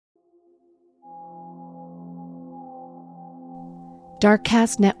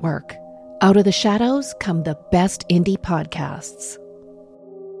Darkcast Network. Out of the shadows come the best indie podcasts.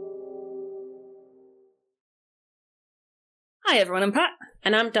 Hi everyone, I'm Pat.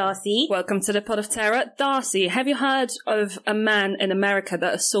 And I'm Darcy. Welcome to the Pod of Terror. Darcy, have you heard of a man in America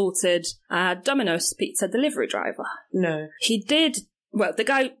that assaulted a Domino's pizza delivery driver? No. He did. Well, the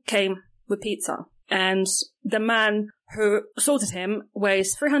guy came with pizza, and the man who assaulted him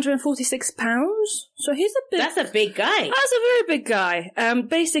weighs 346 pounds. So he's a big... That's a big guy. That's a very big guy.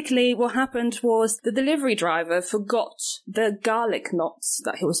 Basically, what happened was the delivery driver forgot the garlic knots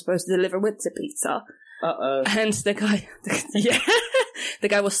that he was supposed to deliver with the pizza. Uh-oh. And the guy... the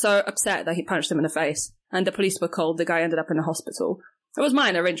guy was so upset that he punched him in the face. And the police were called. The guy ended up in a hospital. It was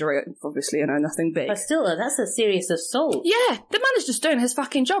minor injury, obviously, nothing big. But still, that's a serious assault. Yeah, the man is just doing his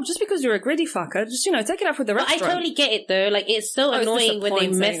fucking job. Just because you're a greedy fucker, just, take it up with the restaurant. But I totally get it, though. Like, it's so annoying when they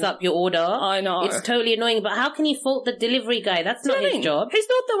mess up your order. I know. It's totally annoying. But how can you fault the delivery guy? That's not his job. He's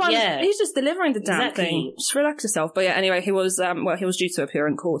not the one. Yeah. He's just delivering the damn thing. Just relax yourself. But yeah, anyway, he was due to appear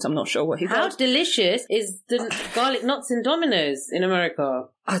in court. I'm not sure what he did. How delicious is the garlic knots in Domino's in America?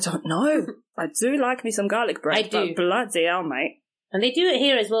 I don't know. I do like me some garlic bread. I do. But bloody hell, mate. And they do it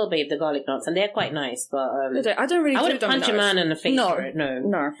here as well, babe, the garlic knots, and they're quite nice, but... I don't really I wouldn't punch a man in the face for it, no.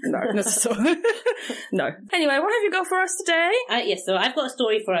 No, not at all. No. Anyway, what have you got for us today? Yes, so I've got a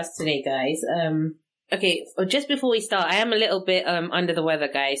story for us today, guys. Okay, just before we start, I am a little bit under the weather,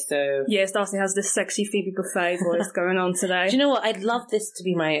 guys, so... Yes, Darcy has this sexy Phoebe Buffet voice going on today. Do you know what? I'd love this to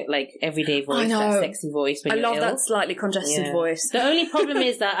be my, everyday voice, that sexy voice when I you're love ill. that slightly congested voice. The only problem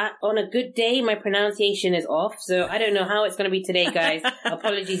is that on a good day, my pronunciation is off, so I don't know how it's going to be today, guys.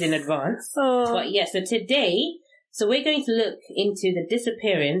 Apologies in advance. Oh. But yeah, so today... So we're going to look into the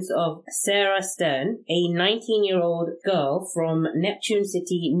disappearance of Sarah Stern, a 19-year-old girl from Neptune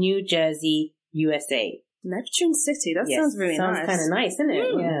City, New Jersey, USA. Neptune City? That sounds really nice. Sounds kind of nice, doesn't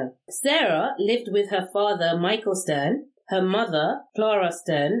it? Yeah. Sarah lived with her father, Michael Stern. Her mother, Clara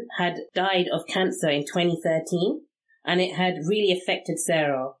Stern, had died of cancer in 2013. And it had really affected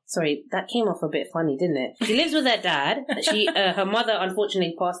Sarah. Sorry, that came off a bit funny, didn't it? She lives with her dad. Her mother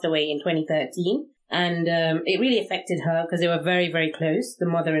unfortunately passed away in 2013. And it really affected her because they were very, very close, the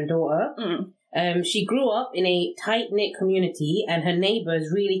mother and daughter. She grew up in a tight-knit community and her neighbours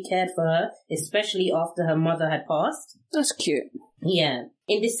really cared for her, especially after her mother had passed. That's cute. Yeah.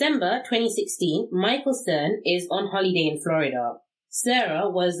 In December 2016, Michael Stern is on holiday in Florida. Sarah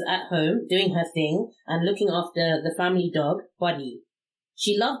was at home doing her thing and looking after the family dog, Buddy.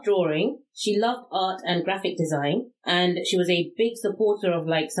 She loved drawing, she loved art and graphic design, and she was a big supporter of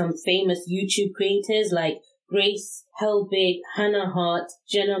some famous YouTube creators like Grace Helbig, Hannah Hart,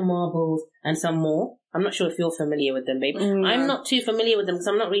 Jenna Marbles, and some more. I'm not sure if you're familiar with them, babe. No. I'm not too familiar with them because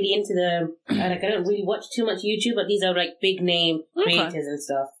I'm not really into the... I don't really watch too much YouTube, but these are big name creators and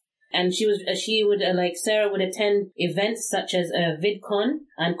stuff. And Sarah would attend events such as VidCon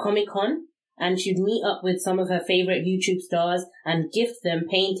and Comic-Con. And she'd meet up with some of her favorite YouTube stars and gift them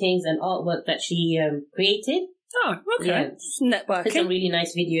paintings and artwork that she created. Oh, okay. Yeah. Networking. There's some really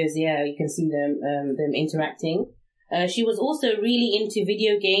nice videos. Yeah, you can see them interacting. She was also really into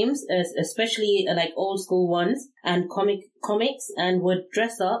video games, especially old school ones and comics, and would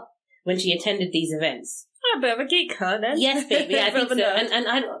dress up when she attended these events. A bit of a geek, huh, then? Yes, baby, I think so.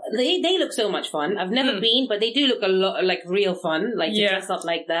 And they look so much fun. I've never been, but they do look a lot real fun, to dress up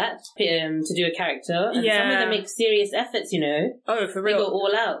like that, to do a character. And some of them make serious efforts, Oh, for real? They go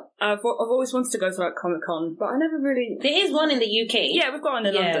all out. I've always wanted to go to Comic-Con, but I never really... There is one in the UK. Yeah, we've got one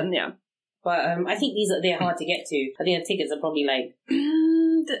in London, yeah. But I think they're hard to get to. I think the tickets are probably I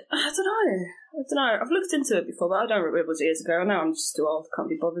don't know. I've looked into it before, but I don't remember it was years ago. Now I'm just too old. Can't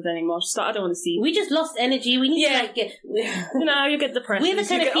be bothered anymore. I don't want to see... We just lost energy. We need to get... you get depressed. We're the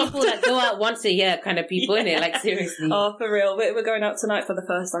kind of people that go out once a year kind of people, innit? Seriously. Oh, for real. We're going out tonight for the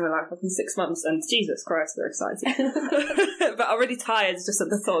first time in in 6 months, and Jesus Christ, we're excited. But I'm already tired just at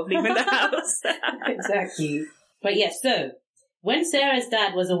the thought of leaving the house. Exactly. But yes, so... When Sarah's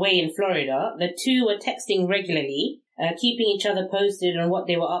dad was away in Florida, the two were texting regularly, keeping each other posted on what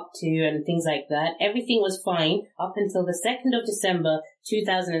they were up to and things like that. Everything was fine up until the 2nd of December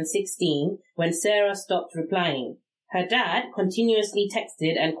 2016, when Sarah stopped replying. Her dad continuously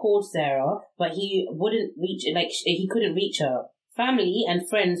texted and called Sarah, but he couldn't reach her. Family and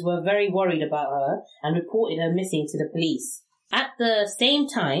friends were very worried about her and reported her missing to the police. At the same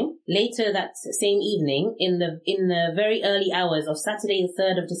time, later that same evening, in the very early hours of Saturday the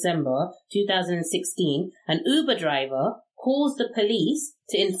 3rd of December 2016, an Uber driver calls the police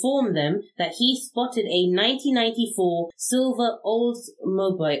to inform them that he spotted a 1994 silver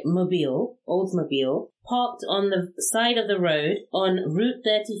Oldsmobile parked on the side of the road on Route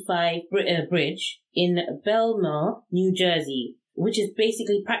 35 bridge in Belmar, New Jersey, which is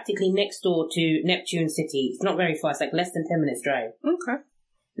basically practically next door to Neptune City. It's not very far. It's like less than 10 minutes drive. Okay.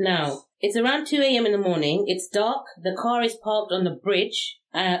 Now, it's around 2 a.m. in the morning. It's dark. The car is parked on the bridge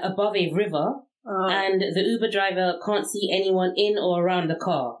above a river. And the Uber driver can't see anyone in or around the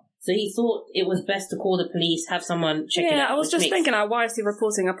car. So he thought it was best to call the police, have someone check it out. Yeah, I was just thinking, why is he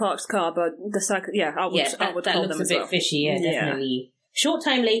reporting a parked car? But I would call them as well. That looks a bit fishy, definitely. Short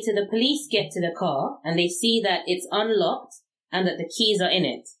time later, the police get to the car and they see that it's unlocked and that the keys are in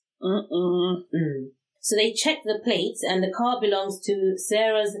it. So they check the plates and the car belongs to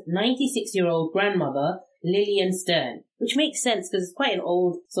Sarah's 96-year-old grandmother, Lillian Stern, which makes sense because it's quite an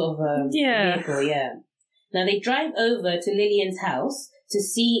old sort of vehicle, Now they drive over to Lillian's house to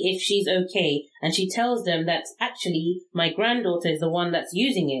see if she's okay, and she tells them that actually my granddaughter is the one that's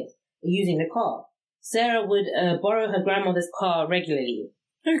using the car. Sarah would borrow her grandmother's car regularly.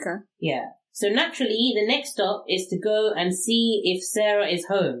 Okay. Yeah. So naturally, the next stop is to go and see if Sarah is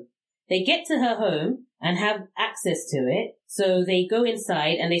home. They get to her home and have access to it, so they go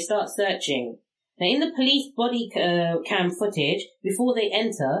inside and they start searching. Now, in the police body cam footage, before they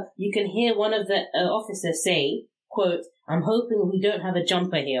enter, you can hear one of the officers say, quote, "I'm hoping we don't have a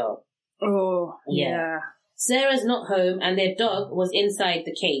jumper here." Oh, yeah. Sarah's not home and their dog was inside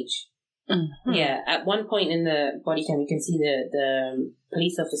the cage. Mm-hmm. Yeah, at one point in the body cam, you can see the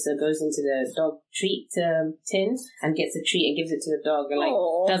police officer goes into the dog treat tin and gets a treat and gives it to the dog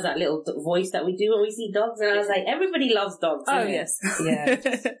and does that little voice that we do when we see dogs. And I was like, everybody loves dogs. Oh, yes. Yeah.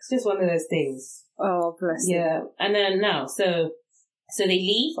 It's just one of those things. Oh, bless you. Yeah. And then now, so they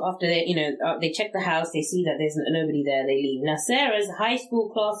leave after they check the house. They see that there's nobody there. They leave. Now, Sarah's high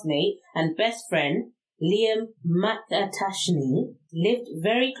school classmate and best friend, Liam McAtashny, lived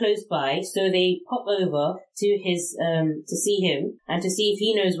very close by, so they pop over to his to see him and to see if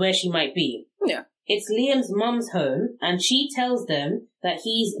he knows where she might be. Yeah. It's Liam's mum's home, and she tells them that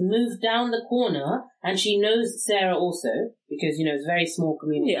he's moved down the corner, and she knows Sarah also, because, it's a very small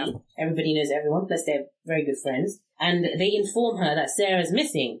community. Yeah. Everybody knows everyone, plus they're very good friends. And they inform her that Sarah's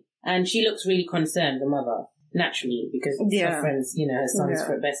missing, and she looks really concerned, the mother, naturally, because her friends, her son's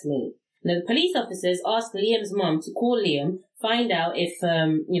best mate. Now, the police officers ask Liam's mum to call Liam, find out if,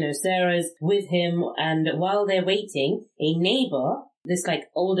 Sarah's with him, and while they're waiting, a neighbor, this,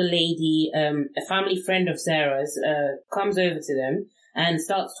 older lady, a family friend of Sarah's, comes over to them and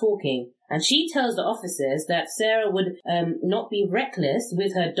starts talking. And she tells the officers that Sarah would, not be reckless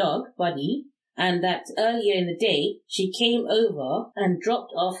with her dog, Buddy, and that earlier in the day, she came over and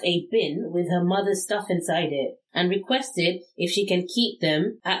dropped off a bin with her mother's stuff inside it and requested if she can keep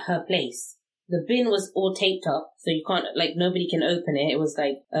them at her place. The bin was all taped up, so you can't, nobody can open it. It was,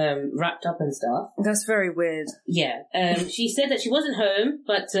 wrapped up and stuff. That's very weird. Yeah. She said that she wasn't home,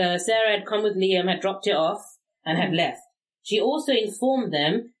 but Sarah had come with Liam, had dropped it off, and had left. She also informed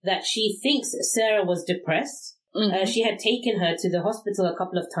them that she thinks Sarah was depressed. Mm-hmm. She had taken her to the hospital a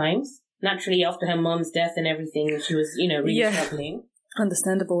couple of times. Naturally, after her mom's death and everything, she was, really struggling.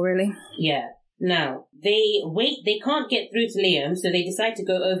 Understandable, really. Yeah. Now, they can't get through to Liam, so they decide to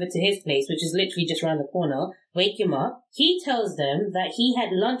go over to his place, which is literally just around the corner, wake him up. He tells them that he had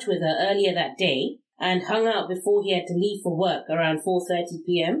lunch with her earlier that day and hung out before he had to leave for work around 4:30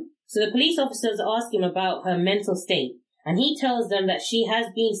 p.m. So the police officers ask him about her mental state, and he tells them that she has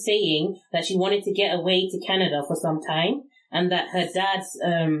been saying that she wanted to get away to Canada for some time, and that her dad's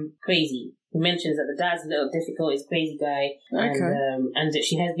crazy. He mentions that the dad's a little difficult, he's a crazy guy, and that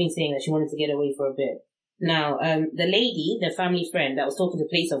she has been saying that she wanted to get away for a bit. Now, the lady, the family friend that was talking to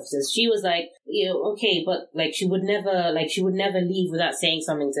police officers, she was like, okay, but she would never leave without saying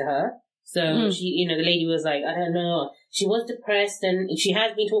something to her. So she, the lady was like, I don't know. She was depressed and she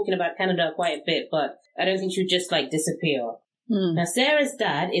has been talking about Canada quite a bit, but I don't think she would just disappear. Now, Sarah's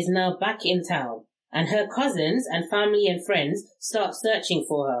dad is now back in town, and her cousins and family and friends start searching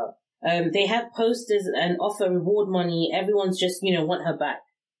for her. They have posters and offer reward money. Everyone's just, want her back.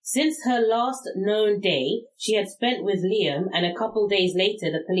 Since her last known day, she had spent with Liam, and a couple days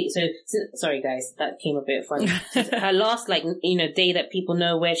later, the police, sorry guys, that came a bit funny. Her last, day that people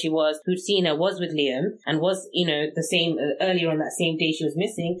know where she was, who'd seen her, was with Liam, and was, the same, earlier on that same day she was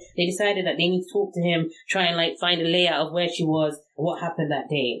missing. They decided that they need to talk to him, try and, find a layout of where she was, what happened that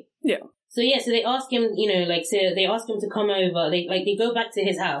day. Yeah. So they ask him, they ask him to come over, they go back to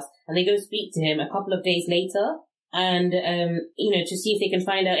his house, and they go speak to him a couple of days later, and, to see if they can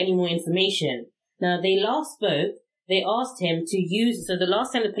find out any more information. Now, they last spoke, they asked him to use, so the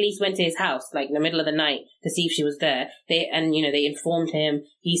last time the police went to his house, like in the middle of the night, to see if she was there, they informed him,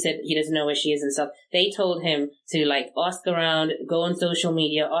 he said he doesn't know where she is and stuff. They told him to like ask around, go on social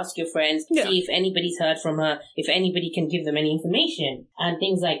media, ask your friends, see if anybody's heard from her, if anybody can give them any information and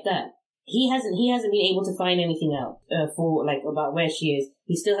things like that. He hasn't been able to find anything out about where she is.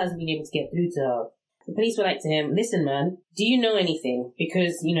 He still hasn't been able to get through to her. The police were like to him, listen, man, do you know anything?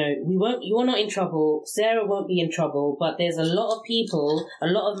 Because, you are not in trouble. Sarah won't be in trouble, but there's a lot of people, a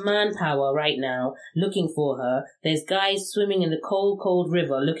lot of manpower right now looking for her. There's guys swimming in the cold, cold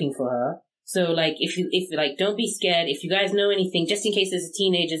river looking for her. So, like, if don't be scared. If you guys know anything, just in case there's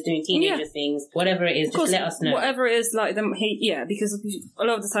teenagers doing teenager things, whatever it is, just let us know. Whatever it is, like them, because a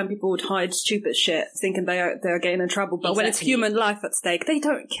lot of the time people would hide stupid shit, thinking they're getting in trouble. But when it's human life at stake, they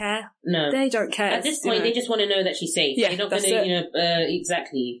don't care. No, they don't care. At this point, they just want to know that she's safe. Yeah, they're not going to,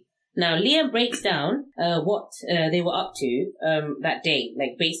 exactly. Now, Liam breaks down what they were up to that day.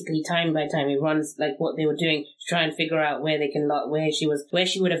 Like, basically, time by time, he runs, like, what they were doing to try and figure out where she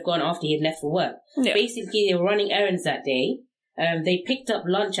would have gone after he had left for work. Yeah. Basically, they were running errands that day. They picked up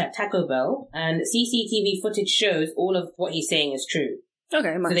lunch at Taco Bell, and CCTV footage shows all of what he's saying is true.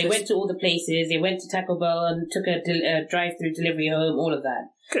 Okay, so they went to all the places. They went to Taco Bell and took a drive-through delivery home, all of that.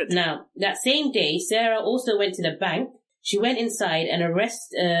 Good. Now, that same day, Sarah also went to the bank. She went inside and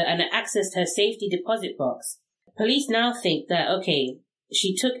accessed her safety deposit box. Police now think that, okay,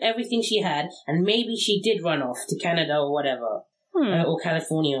 she took everything she had and maybe she did run off to Canada or whatever, or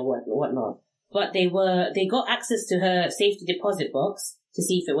California or whatnot. But they got access to her safety deposit box to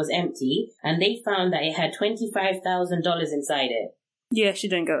see if it was empty, and they found that it had $25,000 inside it. Yeah, she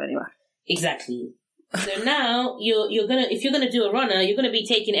didn't go anywhere. Exactly. So now if you're gonna do a runner, you're gonna be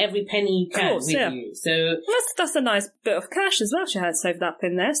taking every penny you can with you. So that's a nice bit of cash as well. She had saved up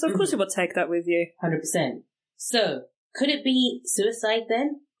in there, so of course you would take that with you. 100%. So could it be suicide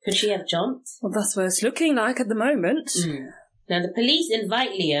then? Could she have jumped? Well, that's what it's looking like at the moment. Now the police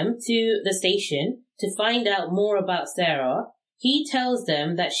invite Liam to the station to find out more about Sarah. He tells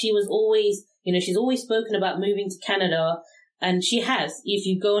them that she was always, she's always spoken about moving to Canada. And she has, if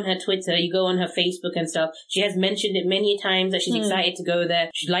you go on her Twitter, you go on her Facebook and stuff, she has mentioned it many times that she's excited to go there.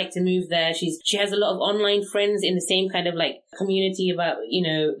 She'd like to move there. She has a lot of online friends in the same kind of like community about,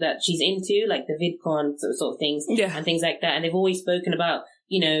 that she's into, like the VidCon sort of things and things like that. And they've always spoken about,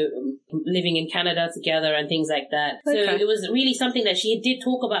 living in Canada together and things like that. Okay. So it was really something that she did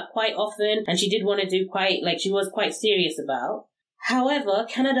talk about quite often, and she did want to do she was quite serious about. However,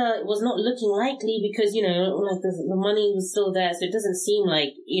 Canada was not looking likely because, the money was still there, so it doesn't seem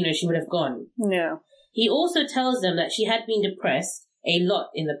like, she would have gone. Yeah. He also tells them that she had been depressed a lot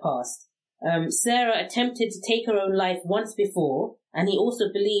in the past. Sarah attempted to take her own life once before, and he also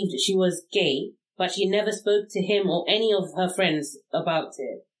believed she was gay, but she never spoke to him or any of her friends about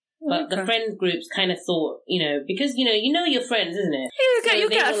it. But the friend groups kind of thought, because, you know your friends, isn't it? You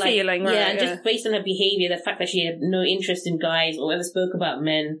get a feeling, right? Yeah, and just based on her behavior, the fact that she had no interest in guys or ever spoke about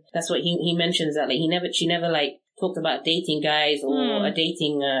men, that's what he mentions, that she never talked about dating guys or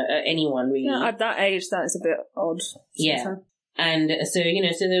dating anyone, really. Yeah, at that age, that is a bit odd. Yeah. And so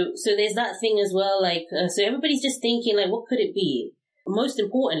there's that thing as well, so everybody's just thinking, what could it be? Most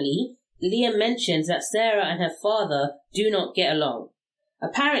importantly, Liam mentions that Sarah and her father do not get along.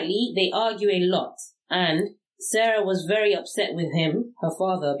 Apparently, they argue a lot, and Sarah was very upset with him, her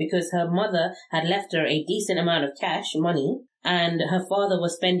father, because her mother had left her a decent amount of money, and her father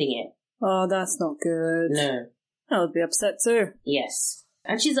was spending it. Oh, that's not good. No. I would be upset too. Yes.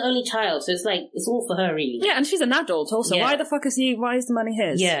 And she's the only child, so it's all for her, really. Yeah, and she's an adult also. Yeah. Why is the money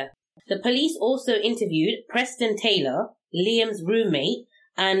his? Yeah. The police also interviewed Preston Taylor, Liam's roommate,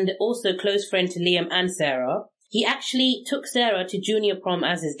 and also close friend to Liam and Sarah. He actually took Sarah to junior prom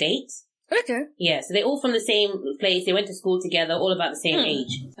as his date. Okay. Yeah, so they're all from the same place. They went to school together, all about the same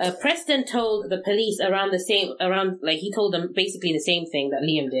age. Preston told the police he told them basically the same thing that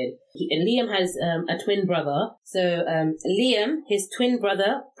Liam did. Liam has a twin brother. So Liam, his twin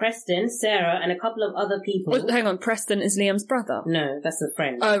brother, Preston, Sarah, and a couple of other people. Well, hang on, Preston is Liam's brother? No, that's a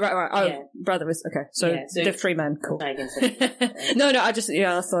friend. Oh, right. Oh, yeah. Brother is, okay. So the three men, cool. No, I thought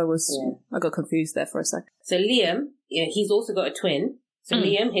it was, I got confused there for a sec. So Liam, he's also got a twin. So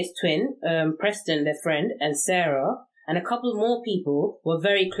Liam, his twin, Preston, their friend, and Sarah, and a couple more people were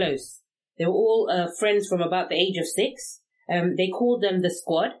very close. They were all friends from about the age of 6. They called them the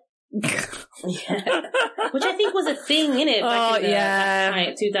Squad. Yeah. Which I think was a thing, innit? Back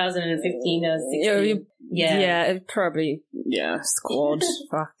in 2015 or 16. Yeah, it probably, Squad.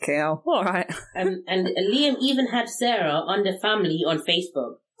 Fuck hell. All right. And Liam even had Sarah under family on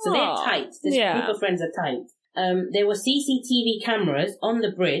Facebook. So they're tight. This group of friends are tight. There were CCTV cameras on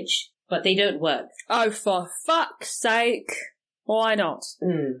the bridge, but they don't work. Oh, for fuck's sake. Why not?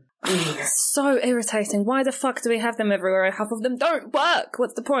 It's so irritating. Why the fuck do we have them everywhere? Half of them don't work.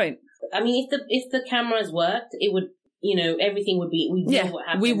 What's the point? I mean, if the cameras worked, it would, everything would be, we'd know what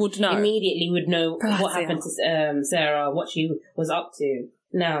happened. We would know. Immediately would know what happened to Sarah, what she was up to.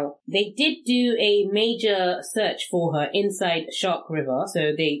 Now, they did do a major search for her inside Shark River.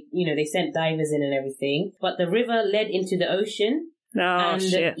 So they sent divers in and everything. But the river led into the ocean. Oh,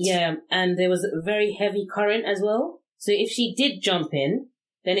 shit. Yeah, and there was a very heavy current as well. So if she did jump in,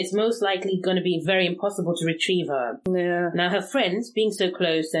 then it's most likely going to be very impossible to retrieve her. Yeah. Now, her friends, being so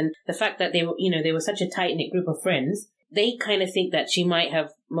close, and the fact that they were such a tight-knit group of friends, they kind of think that she might have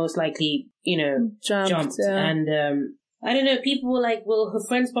most likely, jumped. Yeah. And, I don't know, people were like, well, her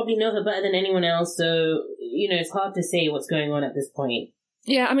friends probably know her better than anyone else, so, it's hard to say what's going on at this point.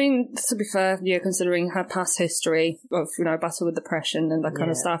 Yeah, I mean, to be fair, considering her past history of, battle with depression and that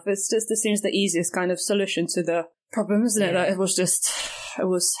kind of stuff, it seems the easiest kind of solution to the problem, isn't it? That it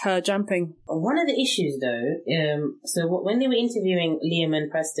was her jumping. One of the issues, though, so when they were interviewing Liam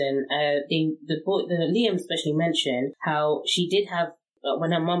and Preston, Liam especially mentioned how she did have,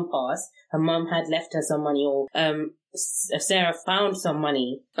 when her mum passed, her mum had left her some money, or Sarah found some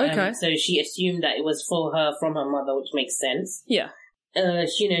money. Okay. So she assumed that it was for her from her mother, which makes sense. Yeah.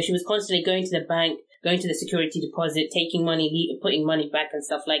 She was constantly going to the bank, going to the security deposit, taking money, putting money back and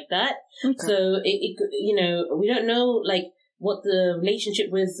stuff like that. Okay. So we don't know, like, what the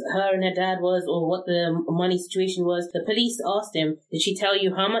relationship with her and her dad was, or what the money situation was. The police asked him, did she tell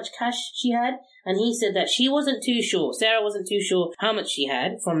you how much cash she had? And he said that she wasn't too sure. Sarah wasn't too sure how much she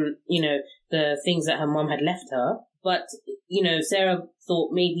had from, the things that her mom had left her. But, Sarah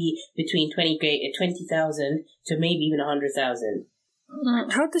thought maybe between 20,000 to maybe even 100,000.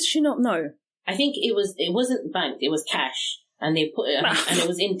 How does she not know? I think it wasn't banked, it was cash. And they put it, and it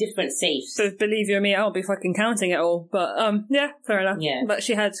was in different safes. So believe you me, I'll be fucking counting it all. But, fair enough. Yeah. But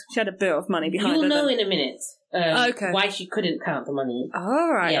she had a bit of money behind her. You'll know in a minute, okay, why she couldn't count the money.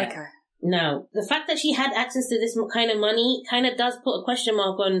 All right, Yeah. okay. Now, the fact that she had access to this kind of money kind of does put a question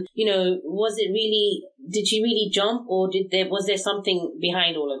mark on, did she really jump, or was there something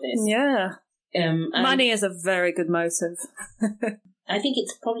behind all of this? Yeah. Money is a very good motive. I think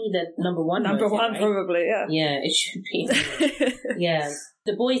it's probably the number one. Number motive, one, right? probably, yeah. Yeah, it should be. Yeah.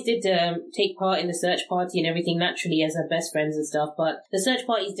 The boys did take part in the search party and everything, naturally, as her best friends and stuff, but the search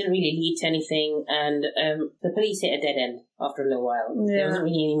parties didn't really lead to anything, and the police hit a dead end after a little while. Yeah. There wasn't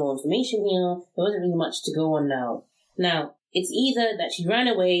really any more information here. There wasn't really much to go on now. Now, it's either that she ran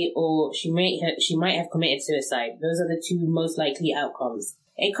away or she might have committed suicide. Those are the two most likely outcomes.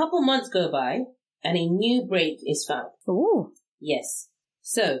 A couple months go by, and a new break is found. Ooh. Yes.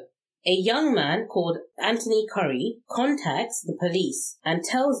 So, a young man called Anthony Curry contacts the police and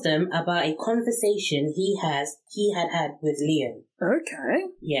tells them about a conversation he had with Liam. Okay.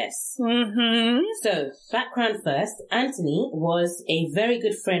 Yes. Mm-hmm. So, background first, Anthony was a very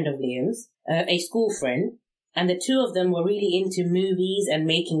good friend of Liam's, a school friend, and the two of them were really into movies and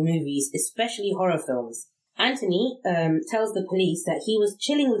making movies, especially horror films. Anthony tells the police that he was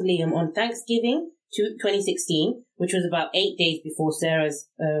chilling with Liam on Thanksgiving 2016, which was about 8 days before Sarah's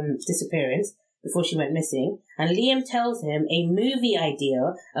disappearance, before she went missing. And Liam tells him a movie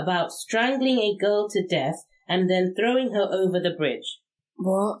idea about strangling a girl to death and then throwing her over the bridge.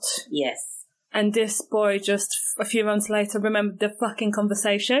 What? Yes. And this boy just a few months later remembered the fucking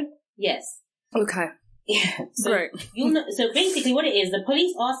conversation? Yes. Okay. Yeah. So, great. So basically what it is, the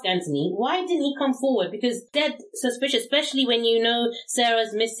police ask Anthony, why didn't he come forward? Because they're suspicious, especially when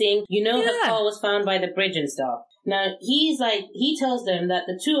Sarah's missing, her car was found by the bridge and stuff. Now, he tells them that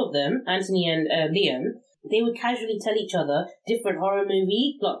the two of them, Anthony and Liam, they would casually tell each other different horror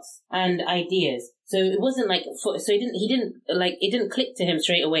movie plots and ideas. So it wasn't it didn't click to him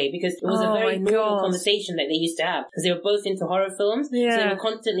straight away, because it was a very normal conversation that they used to have, because they were both into horror films. Yeah. So they were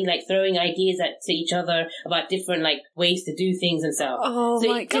constantly throwing ideas to each other about different ways to do things and stuff. Oh, so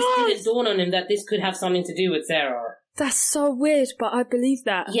my God. So it just didn't dawn on him that this could have something to do with Sarah. That's so weird, but I believe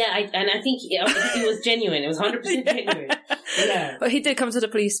that. Yeah, I think it was genuine. It was 100% genuine. Yeah. But he did come to the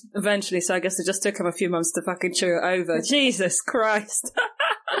police eventually, so I guess it just took him a few months to fucking chew it over. Jesus Christ.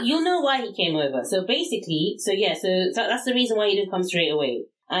 You'll know why he came over. So basically, so that's the reason why he didn't come straight away.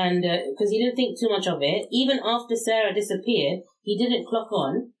 And because he didn't think too much of it. Even after Sarah disappeared, he didn't clock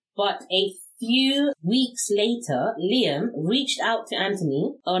on. But a few weeks later, Liam reached out to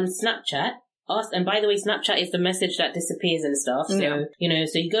Anthony on Snapchat. And by the way, Snapchat is the message that disappears and stuff. So, so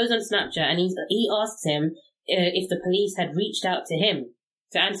he goes on Snapchat and he asks him if the police had reached out to him,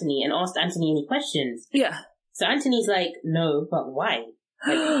 to Anthony, and asked Anthony any questions. Yeah. So Anthony's like, no, but why?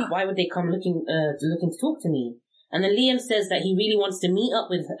 Like, why would they come looking to talk to me? And then Liam says that he really wants to meet up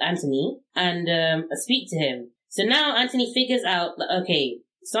with Anthony and speak to him. So now Anthony figures out that, okay,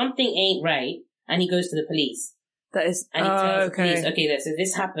 something ain't right, and he goes to the police. That is, and he tells the police, okay, so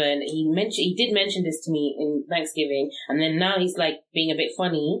this happened. He did mention this to me in Thanksgiving, and then now he's like being a bit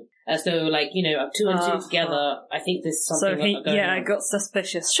funny. So like, you know, 2 and 2 together, I think there's something going on. I got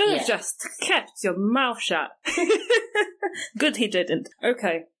suspicious. Should have just kept your mouth shut. Good he didn't.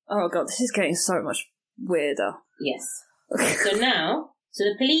 Okay. Oh god, this is getting so much weirder. Yes. So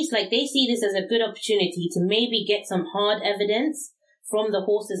the police, like, they see this as a good opportunity to maybe get some hard evidence from the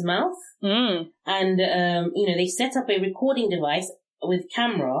horse's mouth. And, you know, they set up a recording device with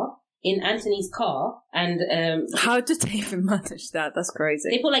camera in Anthony's car, and how did they even manage that? That's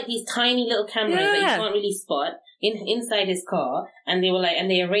crazy. They put like these tiny little cameras that you can't really spot inside his car, and they were like, and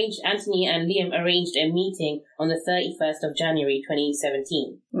they arranged, Anthony and Liam arranged a meeting on the 31st of January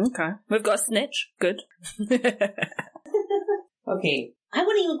 2017. Okay, we've got a snitch. Good. Okay, I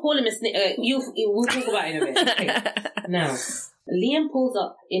wouldn't even call him a snitch. We'll talk about it in a bit. Okay. Now, Liam pulls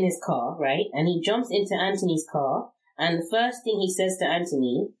up in his car, right, and he jumps into Anthony's car, and the first thing he says to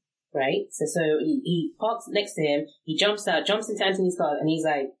Anthony. Right? So he parks next to him, he jumps into Anthony's car, and he's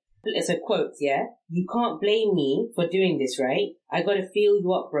like, so quote, yeah? You can't blame me for doing this, right? I gotta feel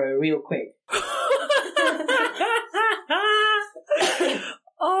you up, bro, real quick.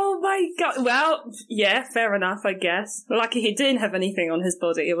 Oh my god. Well, yeah, fair enough, I guess. Lucky he didn't have anything on his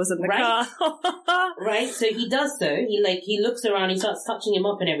body. It was in the car. Right, so he does so. He looks around, he starts touching him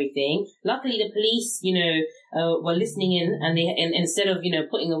up and everything. Luckily the police, you know, were listening in, and instead of, you know,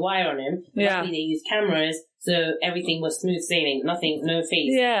 putting the wire on him, luckily they used cameras, so everything was smooth sailing. No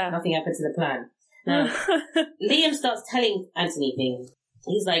phase. Yeah. Nothing happened to the plan. Now, Liam starts telling Anthony things.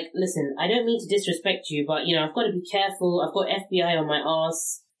 He's like, listen, I don't mean to disrespect you, but, you know, I've got to be careful. I've got FBI on my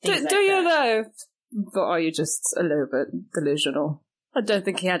arse. Do you though? Or are you just a little bit delusional? I don't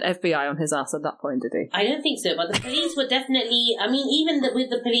think he had FBI on his ass at that point, did he? I don't think so, but the police were definitely, I mean, even with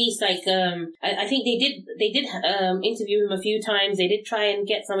the police, like, I think they did interview him a few times. They did try and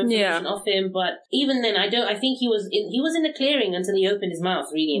get some information off him, but even then, I think he was in the clearing until he opened his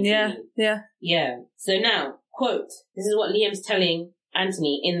mouth, really. Yeah. So now, quote, this is what Liam's telling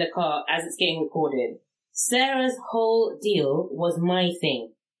Anthony in the car as it's getting recorded. Sarah's whole deal was my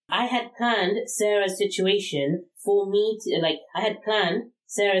thing. I had planned Sarah's situation for me to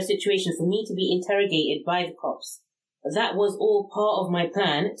be interrogated by the cops. That was all part of my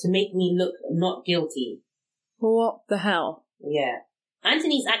plan to make me look not guilty. What the hell? Yeah.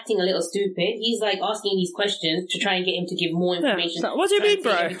 Anthony's acting a little stupid. He's like asking these questions to try and get him to give more information. What do you mean,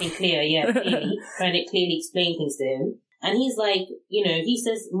 bro? Everything clear, clearly. Trying to clearly explain things to him. And he's like, you know, he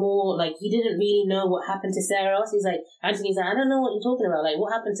says more like he didn't really know what happened to Sarah. He's like, Anthony's like, I don't know what you're talking about. Like,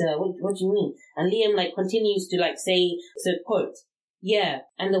 what happened to her? What do you mean? And Liam like continues to like say, so quote, yeah.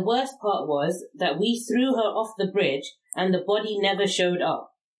 And the worst part was that we threw her off the bridge and the body never showed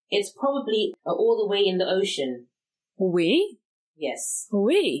up. It's probably all the way in the ocean. We? Yes.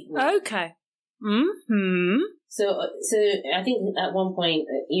 We? Okay. Mm-hmm. So I think at one point,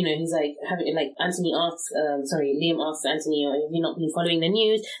 you know, he's like, Liam asks Anthony, have you not been following the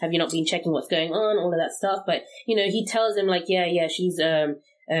news? Have you not been checking what's going on? All of that stuff. But, you know, he tells him like, she's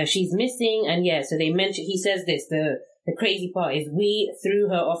missing. And yeah, so he says this, the crazy part is we threw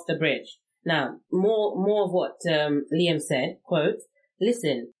her off the bridge. Now, more of what, Liam said, quote,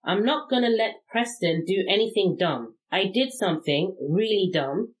 listen, I'm not gonna let Preston do anything dumb. I did something really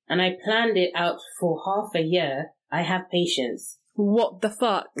dumb, and I planned it out for half a year. I have patience. What the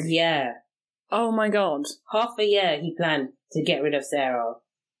fuck? Yeah. Oh my god. Half a year he planned to get rid of Sarah.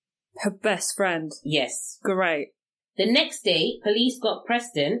 Her best friend. Yes. Great. The next day, police got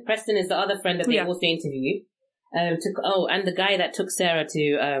Preston. Preston is the other friend that they also interviewed. And the guy that took Sarah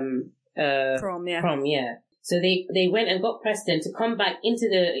to prom, yeah. So they went and got Preston to come back into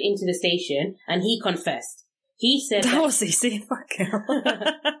the station, and he confessed. He said that was easy. Fuck hell.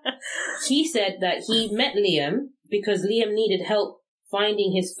 He said that he met Liam because Liam needed help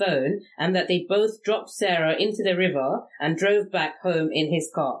finding his phone, and that they both dropped Sarah into the river and drove back home in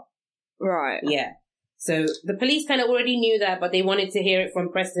his car. Right. Yeah. So the police kind of already knew that, but they wanted to hear it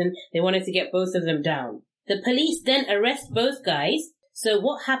from Preston. They wanted to get both of them down. The police then arrest both guys. So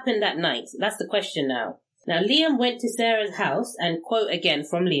what happened that night? That's the question now. Now, Liam went to Sarah's house and, quote again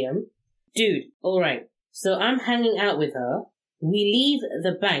from Liam, dude, all right. So I'm hanging out with her. We leave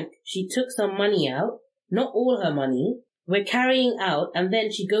the bank. She took some money out. Not all her money. We're carrying out, and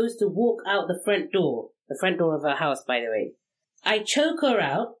then she goes to walk out the front door. The front door of her house, by the way. I choke her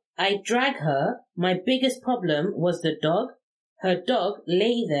out, I drag her. My biggest problem was the dog. Her dog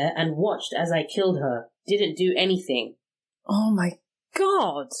lay there and watched as I killed her. Didn't do anything. Oh my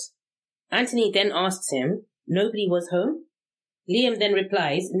God. Anthony then asks him, nobody was home? Liam then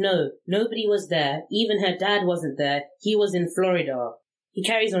replies, no, nobody was there. Even her dad wasn't there. He was in Florida. He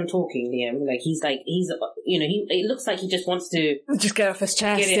carries on talking, Liam. It looks like he just wants to... Just get off his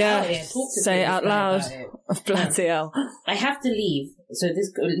chest, get it out there, talk to say it out loud. Bloody hell. I have to leave. So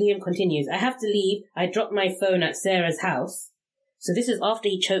Liam continues, I have to leave. I dropped my phone at Sarah's house. So this is after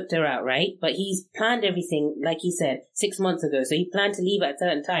he choked her out, right? But he's planned everything, like he said, 6 months ago. So he planned to leave at a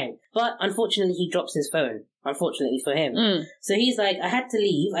certain time. But unfortunately, he drops his phone. Unfortunately for him. So he's like, I had to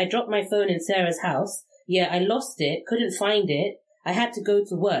leave. I dropped my phone in Sarah's house. Yeah, I lost it. Couldn't find it. I had to go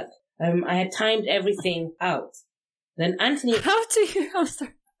to work. I had timed everything out. Then Anthony... I'm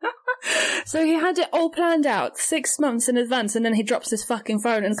sorry. So he had it all planned out 6 months in advance, and then he drops his fucking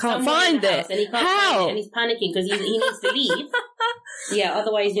phone and can't find it. And he can't find it, and he's panicking because he needs to leave. Yeah,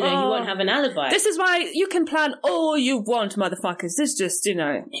 otherwise, he won't have an alibi. This is why you can plan all you want, motherfuckers. This just,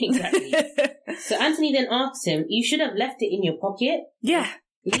 Exactly. So Anthony then asks him, you should have left it in your pocket. Yeah.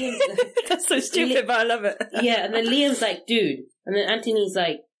 That's so stupid, but I love it. Yeah, and then Liam's like, dude. And then Anthony's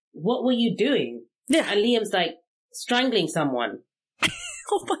like, what were you doing? Yeah. And Liam's like, strangling someone.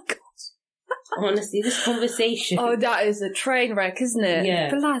 Oh my God. Honestly, this conversation. Oh, that is a train wreck, isn't it? Yeah.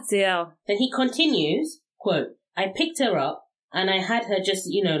 Bloody hell. Then he continues, quote, I picked her up and I had her just,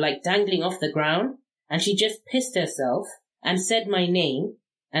 dangling off the ground, and she just pissed herself and said my name,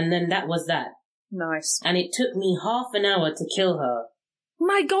 and then that was that. Nice. And it took me half an hour to kill her.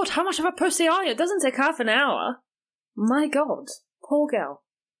 My God, how much of a pussy are you? It doesn't take half an hour. My God. Poor girl.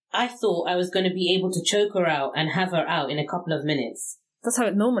 I thought I was going to be able to choke her out and have her out in a couple of minutes. That's how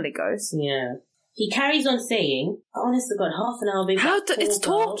it normally goes. Yeah. He carries on saying, honest to God, half an hour, baby. It's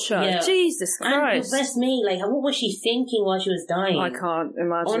torture. Yeah. Jesus Christ. And your best mate, what was she thinking while she was dying? I can't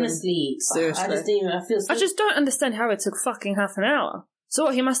imagine. Honestly. Seriously. I just don't understand how it took fucking half an hour. So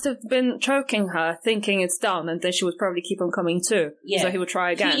he must have been choking her, thinking it's done, and then she would probably keep on coming too. Yeah. So he would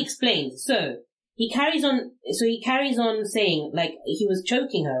try again. He explains. So he carries on saying, he was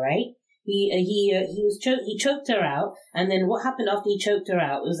choking her, right? He choked her out, and then what happened after he choked her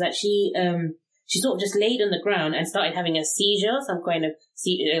out was that she sort of just laid on the ground and started having a seizure, some kind of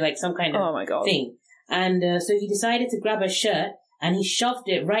oh my God. thing. And so he decided to grab her shirt and he shoved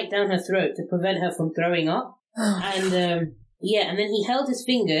it right down her throat to prevent her from throwing up. And then he held his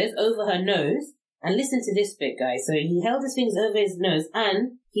fingers over her nose. And listen to this bit, guys. So he held his fingers over his nose,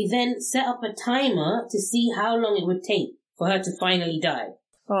 and he then set up a timer to see how long it would take for her to finally die.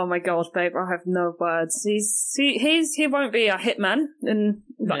 Oh my God, babe, I have no words. He won't be a hitman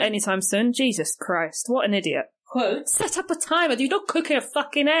anytime soon. Jesus Christ, what an idiot. Quote, set up a timer. You're not cooking a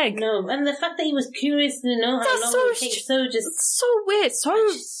fucking egg. No, and the fact that he was curious to know how long it would take, it's so weird.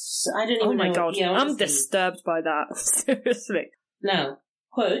 I don't even know. Oh my God, yeah, I'm disturbed by that. Seriously. Now,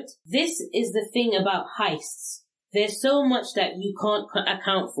 quote, this is the thing about heists. There's so much that you can't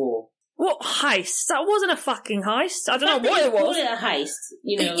account for. What heist? That wasn't a fucking heist. I don't know what it was. Call it a heist.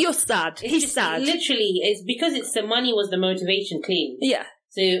 You're sad. He's sad. Literally, it's because the money was the motivation, clearly. Yeah.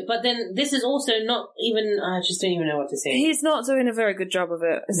 So, but then this is also not even. I just don't even know what to say. He's not doing a very good job of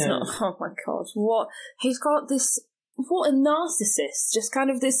it. It's not. Oh my God! What he's got this. What a narcissist! Just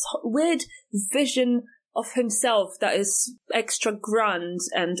kind of this weird vision of himself that is extra grand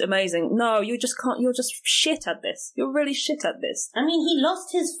and amazing. No, you just can't. You're just shit at this. You're really shit at this. I mean, he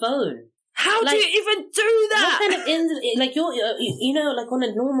lost his phone. How do you even do that? What kind of on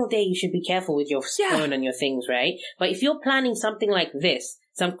a normal day, you should be careful with your phone and your things, right? But if you're planning something like this,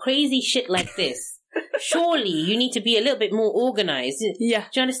 some crazy shit like this, surely you need to be a little bit more organized. Yeah.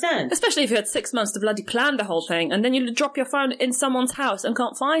 Do you understand? Especially if you had 6 months to bloody plan the whole thing, and then you drop your phone in someone's house and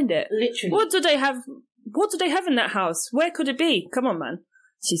can't find it. Literally. What do they have in that house? Where could it be? Come on, man.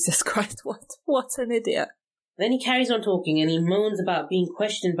 Jesus Christ, what an idiot. Then he carries on talking and he moans about being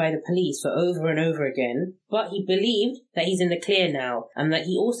questioned by the police for over and over again, but he believed that he's in the clear now, and that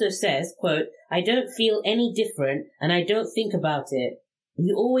he also says, quote, I don't feel any different and I don't think about it.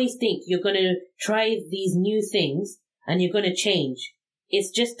 You always think you're going to try these new things and you're going to change.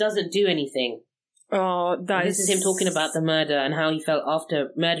 It just doesn't do anything. Oh, this is him talking about the murder and how he felt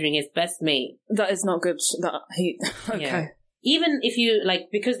after murdering his best mate. That is not good. Okay. Yeah. even if you, like,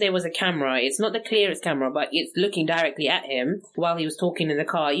 because there was a camera, it's not the clearest camera, but it's looking directly at him while he was talking in the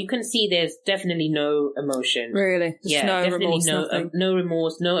car, you can see there's definitely no emotion. Really? Just no remorse, no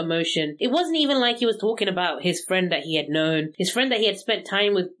remorse, no emotion. It wasn't even like he was talking about his friend that he had known, his friend that he had spent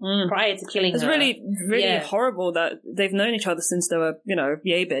time with prior to killing her. It's really horrible that they've known each other since they were,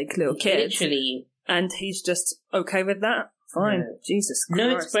 yay big little kids. Literally. And he's just okay with that? Fine. Yeah. Jesus Christ.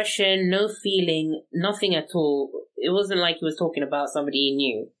 No expression, no feeling, nothing at all. It wasn't like he was talking about somebody he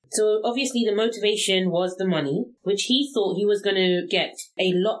knew. So obviously the motivation was the money, which he thought he was going to get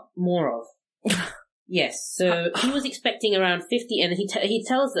a lot more of. Yes, so he was expecting around 50, and he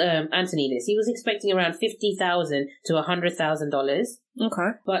tells Anthony this. He was expecting around $50,000 to $100,000.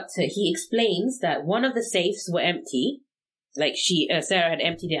 Okay. But he explains that one of the safes were empty, like Sarah had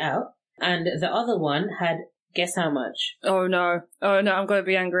emptied it out, and the other one had, guess how much? Oh no, I'm going to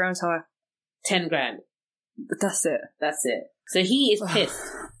be angry, aren't I? 10 grand. But that's it. So he is pissed.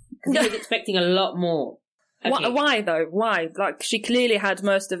 He was expecting a lot more. Okay. Why though? Why? Like, she clearly had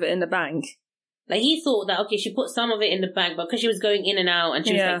most of it in the bank. Like, he thought that, okay, she put some of it in the bank, but because she was going in and out and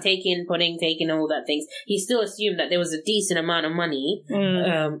she was like taking all that things, he still assumed that there was a decent amount of money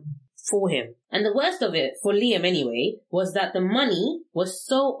for him. And the worst of it, for Liam anyway, was that the money was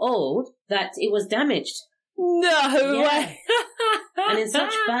so old that it was damaged. No way! And in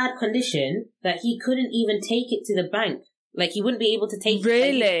such bad condition that he couldn't even take it to the bank. Like, he wouldn't be able to take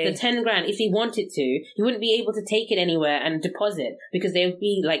the 10 grand if he wanted to. He wouldn't be able to take it anywhere and deposit because it'd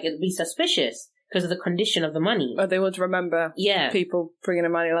be suspicious because of the condition of the money. Oh, they would remember people bringing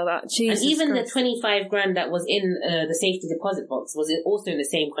in money like that. Jesus and even Christ. The 25 grand that was in the safety deposit box was also in the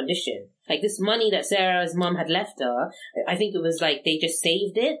same condition. Like, this money that Sarah's mum had left her, I think it was like they just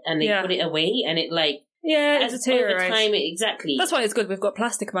saved it and they put it away, and it like... Yeah, it's deteriorates. Over time, exactly. That's why it's good we've got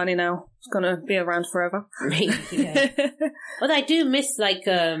plastic money now. It's going to be around forever. Yeah. But I do miss, like...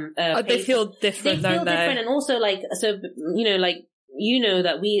 they feel different, don't they? And also, like, so,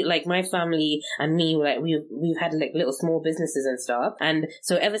 that we, like, my family and me, like, we've had, like, little small businesses and stuff. And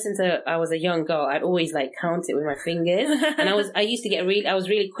so ever since I was a young girl, I'd always, like, count it with my fingers. And I was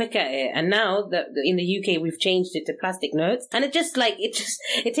really quick at it. And now that in the UK, we've changed it to plastic notes. And it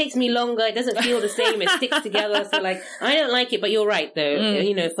takes me longer. It doesn't feel the same. It sticks together. So, like, I don't like it, but you're right, though.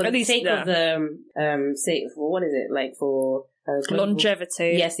 For the sake of the, what is it? Like, for...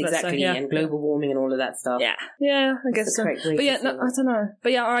 longevity. Yes, exactly. And global warming and all of that stuff. Yeah, I guess so. But I don't know.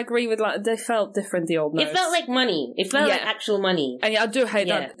 But yeah, I agree with, like, they felt different, the old notes. It felt like money. It felt like actual money. And I do hate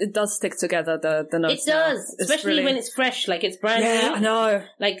that it does stick together, the notes. It does, especially when it's fresh, like it's brand new. Yeah, I know.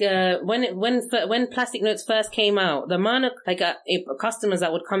 Like, when plastic notes first came out, the amount of, like, customers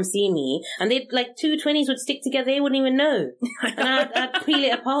that would come see me, and they'd, like, 2 20s would stick together, they wouldn't even know. And I'd peel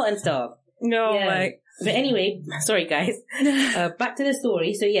it apart and stuff. No, like... But anyway, sorry guys. Back to the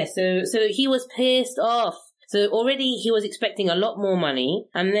story. So so he was pissed off. So already he was expecting a lot more money,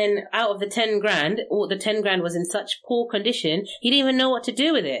 and then out of the 10 grand, the 10 grand was in such poor condition, he didn't even know what to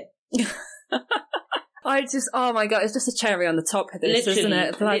do with it. Oh my God, it's just a cherry on the top of this, isn't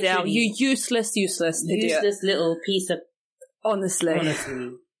it? Bloody hell. You useless idiot. Useless little piece of... Honestly.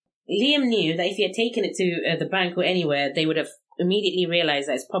 Liam knew that if he had taken it to the bank or anywhere, they would have immediately realized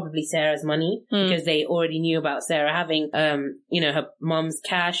that it's probably Sarah's money because they already knew about Sarah having, her mum's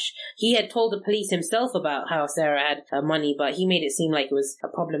cash. He had told the police himself about how Sarah had money, but he made it seem like it was a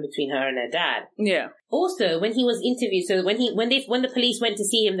problem between her and her dad. Yeah. Also, when he was interviewed, so when the police went to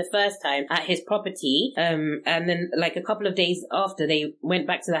see him the first time at his property, and then like a couple of days after they went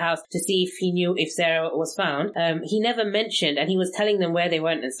back to the house to see if he knew if Sarah was found, he never mentioned, and he was telling them where they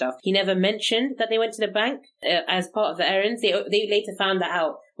went and stuff. He never mentioned that they went to the bank as part of the errands. They later found that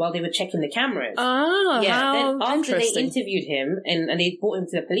out while they were checking the cameras. Oh, yeah. Then after they interviewed him and they brought him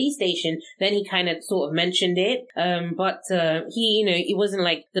to the police station, then he kind of sort of mentioned it. But he, it wasn't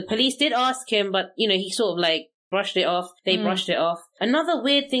like the police did ask him, but he sort of like brushed it off. They brushed it off. Another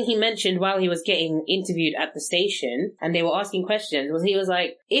weird thing he mentioned while he was getting interviewed at the station and they were asking questions was he was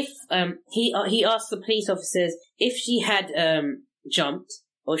like, if he asked the police officers if she had jumped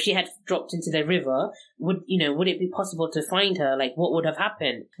or if she had dropped into the river, would it be possible to find her? Like, what would have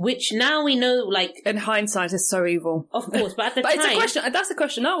happened? Which now we know, like... In hindsight, is so evil. Of course, but at the time... It's a question, that's a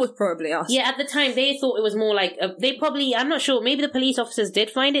question I was probably asked. Yeah, at the time, they thought it was more like... I'm not sure, maybe the police officers did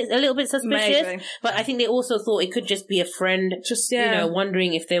find it a little bit suspicious. Maybe. But I think they also thought it could just be a friend, just,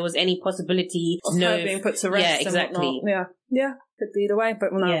 wondering if there was any possibility of her being put to rest. Yeah, exactly. Yeah, could be either way,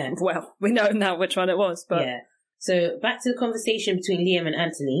 but well, we know now which one it was, but... Yeah. So, back to the conversation between Liam and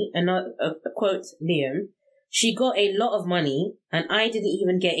Anthony, and quote Liam, "She got a lot of money, and I didn't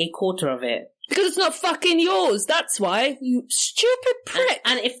even get a quarter of it." Because it's not fucking yours, that's why. You stupid prick.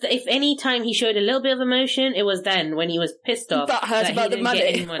 And if any time he showed a little bit of emotion, it was then when he was pissed off That hurt that about he the didn't money.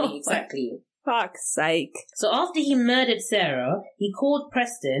 get any money. Exactly. Fuck's sake. So after he murdered Sarah, he called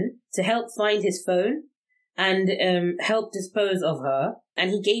Preston to help find his phone and help dispose of her. And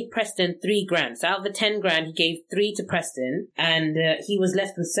he gave Preston $3,000. So out of the 10 grand, he gave 3 to Preston, and he was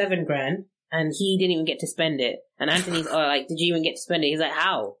left with 7 grand, and he didn't even get to spend it. And Anthony's like, did you even get to spend it? He's like,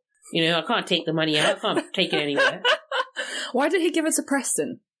 how? You know, I can't take the money out. I can't take it anywhere. Why did he give it to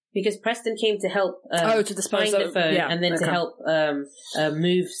Preston? Because Preston came to help to dispose find the phone and then to help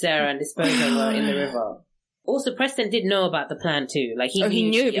move Sarah and dispose of her in the river. Also, Preston did know about the plan too. Like he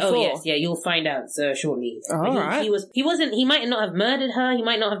knew before. Oh yes, yeah, you'll find out shortly. Oh, right. He might not have murdered her. He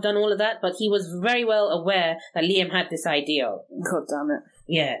might not have done all of that, but he was very well aware that Liam had this idea. God damn it.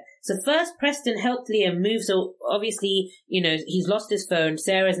 Yeah. So first, Preston helped Liam move. So obviously, you know, he's lost his phone.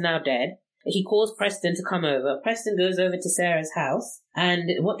 Sarah's now dead. He calls Preston to come over. Preston goes over to Sarah's house, and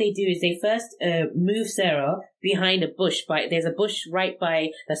what they do is they first move Sarah behind a bush. There's a bush right by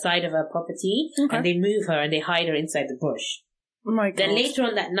the side of her property, and they move her and they hide her inside the bush. Oh my God. Then later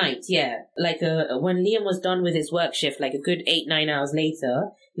on that night, when Liam was done with his work shift, like a good 8-9 hours later,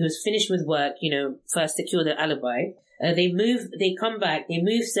 he was finished with work, you know, first secure the alibi. They come back, they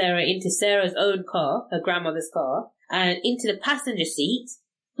move Sarah into Sarah's own car, her grandmother's car, and into the passenger seat.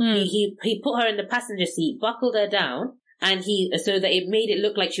 He put her in the passenger seat, buckled her down, and so that it made it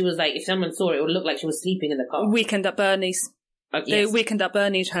look like she was like, if someone saw it, it would look like she was sleeping in the car. Weekend at Bernie's. Yes. They Weekend at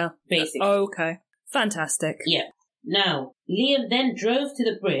Bernie's her. Basically. Oh, okay. Fantastic. Yeah. Now, Liam then drove to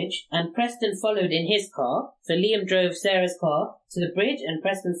the bridge and Preston followed in his car. So Liam drove Sarah's car to the bridge and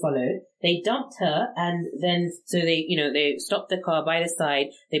Preston followed. They dumped her and then, so they stopped the car by the side.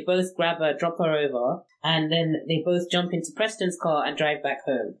 They both grab her, drop her over, and then they both jump into Preston's car and drive back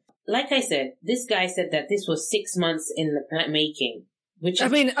home. Like I said, this guy said that this was 6 months in the making. I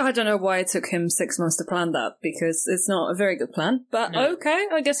mean, I don't know why it took him 6 months to plan that, because it's not a very good plan. But okay,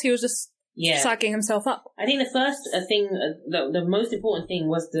 I guess he was just psyching himself up. I think the first thing, the most important thing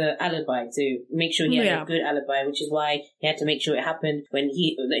was the alibi, to make sure he had a good alibi, which is why he had to make sure it happened when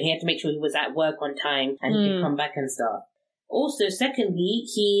he had to make sure he was at work on time and he could come back and stuff. Also, secondly,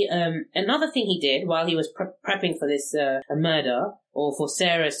 another thing he did while he was prepping for this murder, or for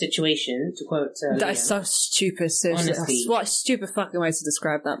Sarah's situation, to quote that Liam. Is so stupid, seriously. Honestly. What a stupid fucking way to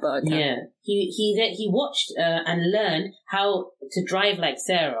describe that, but okay. Yeah. He watched and learned how to drive like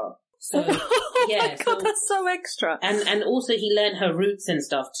Sarah. So, oh yeah, my God, that's so extra. And also he learned her routes and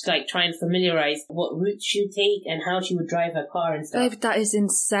stuff to like try and familiarize what routes she would take and how she would drive her car and stuff. Babe, that is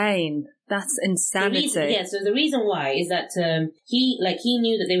insane. That's insanity. So the reason why is that he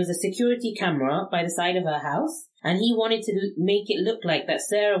knew that there was a security camera by the side of her house, and he wanted to make it look like that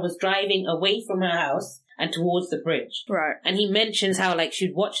Sarah was driving away from her house and towards the bridge. Right. And he mentions how, like,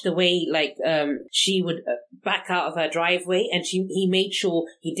 she'd watch the way, like, she would back out of her driveway, and he made sure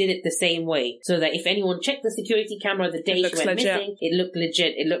he did it the same way, so that if anyone checked the security camera the day she went missing, it looked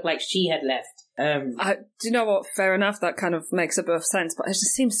legit. It looked like she had left. Do you know what? Fair enough. That kind of makes a bit of sense, but it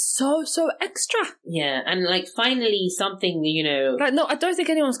just seems so extra. Yeah, and like finally something, you know. Like, no, I don't think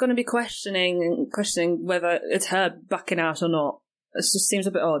anyone's going to be questioning whether it's her backing out or not. It just seems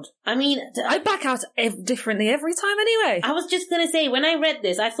a bit odd. I mean, I back out differently every time anyway. I was just going to say, when I read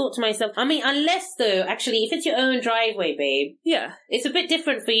this, I thought to myself, I mean, unless though, actually, if it's your own driveway, babe. Yeah. It's a bit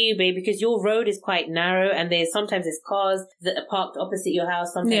different for you, babe, because your road is quite narrow and sometimes there's cars that are parked opposite your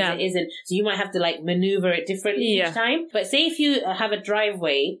house, sometimes it isn't. So you might have to like maneuver it differently each time. But say if you have a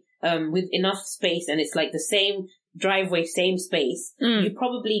driveway with enough space and it's like the same driveway, same space, you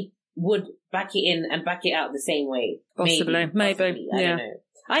probably would back it in and back it out the same way. Possibly. I don't know.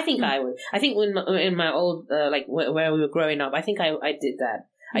 I think I would. I think in my old, like where we were growing up, I think I did that.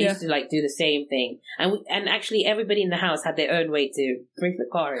 I used to like do the same thing. And actually everybody in the house had their own way to bring the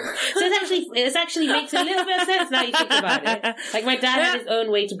car in. So it actually makes a little bit of sense now you think about it. Like my dad had his own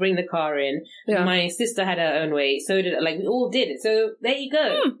way to bring the car in. Yeah. My sister had her own way. So did, like, we all did it. So there you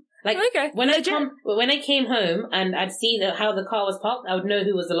go. Like, when I came home and I'd see how the car was parked, I would know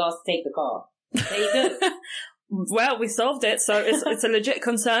who was the last to take the car. There you go. Well, we solved it, so it's a legit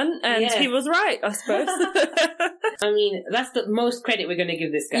concern, and he was right, I suppose. I mean, that's the most credit we're going to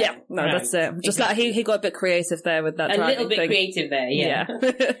give this guy. Yeah, no, that's it. Just exactly. Like he got a bit creative there with that driving thing. A little bit creative there, yeah.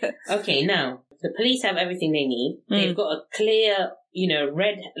 Okay, now, the police have everything they need. They've got a clear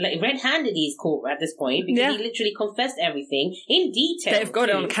red-handed he's caught at this point because he literally confessed everything in detail. They've got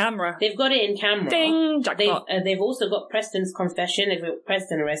it on camera. They've got it in camera. Ding! Jackpot. They've also got Preston's confession. They've got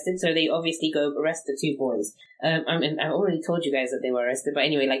Preston arrested, so they obviously go arrest the two boys. I already told you guys that they were arrested, but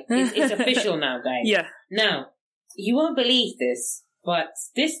anyway, like, it's official now, guys. Yeah. Now, you won't believe this, but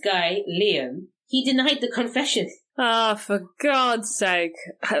this guy, Liam, he denied the confession. Ah, for God's sake.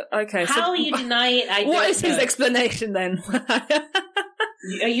 Okay, How you deny it, I don't know. What is his explanation then?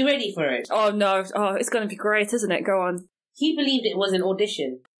 Are you ready for it? Oh, no. Oh, it's going to be great, isn't it? Go on. He believed it was an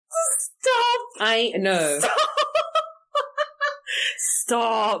audition. Stop! I know.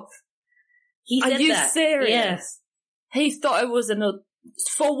 Stop! He said Are you that. serious? Yes. He thought it was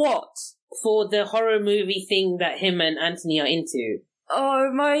for what? For the horror movie thing that him and Anthony are into.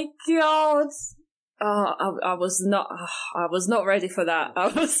 Oh my God! Oh, I was not ready for that. I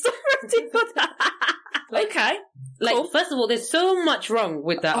was not ready for that. Okay. Like, cool. First of all, there's so much wrong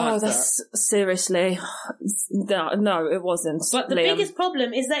with that answer. That's seriously. No, it wasn't. But the Liam. biggest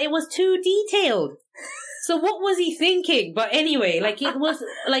problem is that it was too detailed. So what was he thinking? But anyway, like, it was,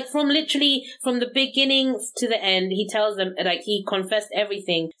 like, from the beginning to the end, he tells them, like, he confessed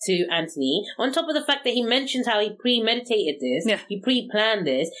everything to Anthony. On top of the fact that he mentions how he premeditated this, he pre-planned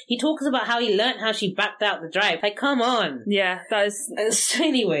this, he talks about how he learnt how she backed out the drive. Like, come on. Yeah, that is...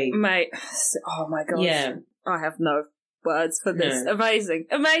 Anyway. Mate, oh my God. Yeah. I have no words for this. No. Amazing.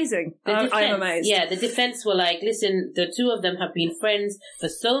 I'm amazed. Yeah, the defense were like, listen, the two of them have been friends for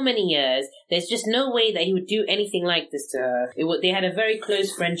so many years. There's just no way that he would do anything like this to her. They had a very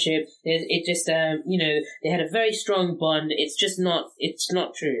close friendship. They had a very strong bond. It's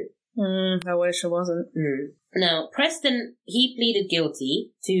not true. I wish it wasn't. Now, Preston, he pleaded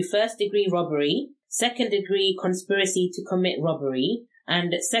guilty to first-degree robbery, second-degree conspiracy to commit robbery,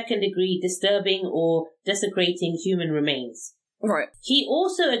 and second-degree disturbing or desecrating human remains. Right. He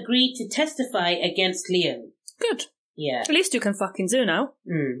also agreed to testify against Liam. Good. Yeah. At least you can fucking do now.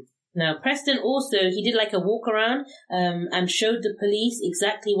 Now, Preston also, he did like a walk around and showed the police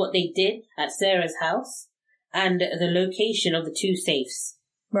exactly what they did at Sarah's house and the location of the two safes.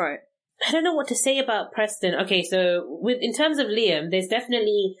 Right. I don't know what to say about Preston. Okay, so in terms of Liam, there's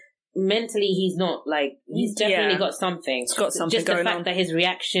definitely... Mentally, he's not like, he's definitely got something. He's got something Just the going fact on. that his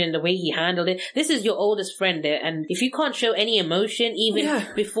reaction, the way he handled it. This is your oldest friend, and if you can't show any emotion, even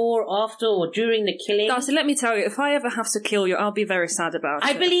before, after, or during the killing. Darcy, let me tell you, if I ever have to kill you, I'll be very sad about it.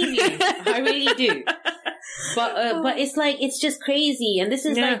 I believe you. I really do. But it's like, it's just crazy. And this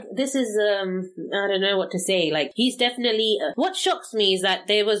is I don't know what to say. Like, he's definitely, what shocks me is that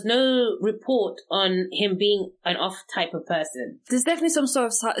there was no report on him being an off type of person. There's definitely some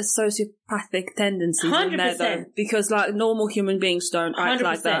sort of sociopathic tendencies 100%. In there, though. Because, like, normal human beings don't act 100%.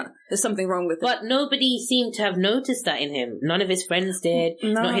 Like that. There's something wrong with it. But nobody seemed to have noticed that in him. None of his friends did.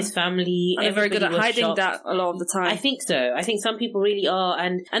 No. Not his family. And they're very good at hiding shocked. That a lot of the time. I think so. I think some people really are.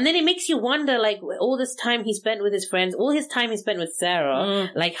 And then it makes you wonder, like, all this time he spent with his friends, all his time he spent with Sarah,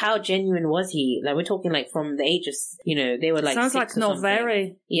 like, how genuine was he? Like, we're talking, like, from the age of, they were, like, sounds like not something.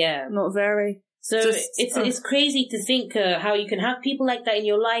 Very. Yeah. Not very. So it's crazy to think how you can have people like that in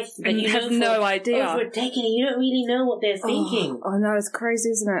your life that and you have no idea over a decade and you don't really know what they're thinking. Oh no, it's crazy,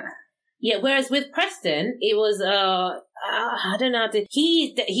 isn't it? Yeah, whereas with Preston, it was I don't know how to.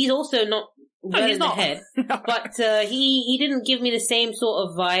 He's also not well in the head, but he didn't give me the same sort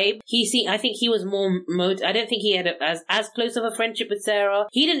of vibe. I think he was more I don't think he had as close of a friendship with Sarah.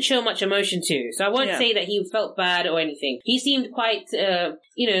 He didn't show much emotion too, so I won't say that he felt bad or anything. He seemed quite,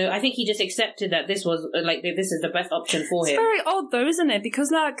 I think he just accepted that this was this is the best option for him. It's very odd though, isn't it? Because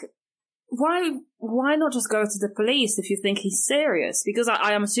like, why not just go to the police if you think he's serious? Because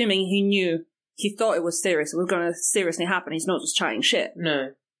I am assuming he thought it was serious. It was going to seriously happen. He's not just chatting shit.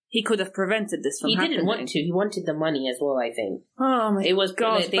 No. He could have prevented this from happening. He didn't want to. He wanted the money as well, I think. Oh my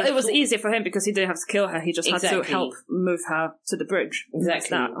God. But it was easier for him because he didn't have to kill her. He just had to help move her to the bridge.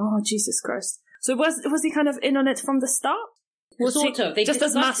 Exactly. Oh, Jesus Christ. So was he kind of in on it from the start? Well, sort of. They just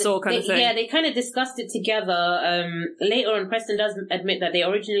as muscle kind of thing. Yeah, they kind of discussed it together. Later on, Preston does admit that they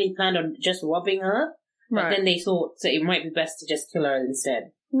originally planned on just robbing her. But then they thought that it might be best to just kill her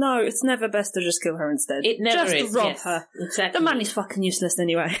instead. No, it's never best to just kill her instead. It never is. Just rob her. Exactly. The money's fucking useless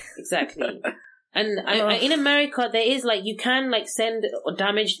anyway. Exactly. And in America, there is you can send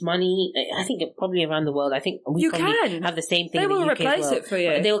damaged money. I think probably around the world. I think we probably have the same thing. They will replace it for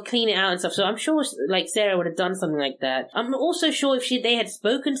you. They'll clean it out and stuff. So I'm sure Sarah would have done something like that. I'm also sure if they had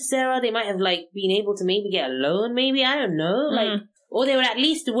spoken to Sarah, they might have been able to maybe get a loan. Maybe, I don't know. Or they would at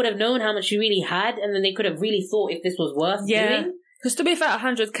least have known how much she really had, and then they could have really thought if this was worth doing. Because to be fair,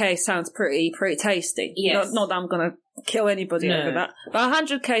 100k sounds pretty tasty. Yes. Not that I'm going to kill anybody No. over that. But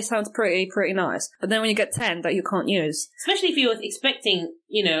 100k sounds pretty nice. But then when you get 10 that you can't use. Especially if you were expecting,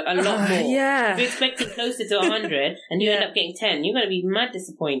 a lot more. Yeah. If you're expecting closer to 100 and you end up getting 10, you're going to be mad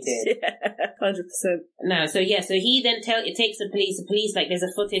disappointed. Yeah, 100%. No, so he then it takes the police, like, there's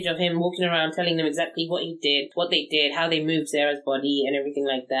a footage of him walking around telling them exactly what he did, what they did, how they moved Sarah's body and everything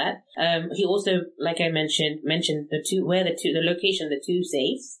like that. He also, like I mentioned the location of the two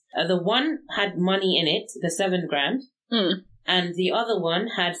safes. The one had money in it, the 7 grand, and the other one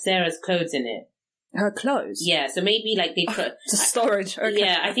had Sarah's clothes in it. Her clothes? Yeah, so maybe like they... Just storage. Okay.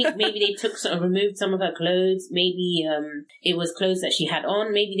 Yeah, I think maybe they removed some of her clothes. Maybe it was clothes that she had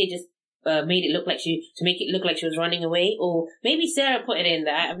on. Maybe they just made it look like to make it look like she was running away. Or maybe Sarah put it in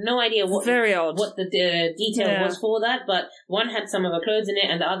there. I have no idea what the detail was for that, but one had some of her clothes in it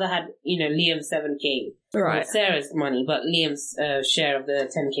and the other had, Liam's 7k. Right. Not Sarah's money, but Liam's share of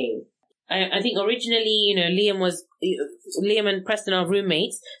the 10k. I think originally, Liam and Preston are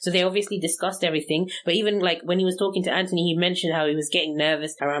roommates, so they obviously discussed everything. But even like when he was talking to Anthony, he mentioned how he was getting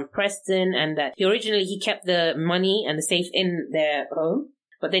nervous around Preston and that he kept the money and the safe in their home.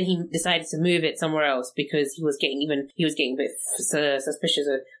 But then he decided to move it somewhere else because he was getting a bit suspicious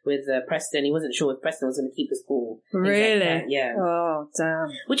with Preston. He wasn't sure if Preston was going to keep his cool. Really? Like yeah. Oh, damn.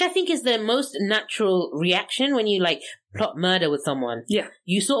 Which I think is the most natural reaction when you like plot murder with someone. Yeah.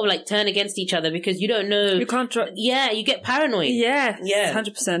 You sort of like turn against each other because you don't know. You can't yeah, you get paranoid. Yeah.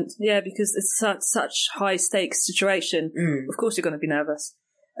 100%. Yeah, because it's such high stakes situation. Of course you're going to be nervous.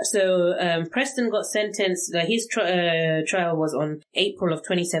 So Preston got sentenced. His trial was on April of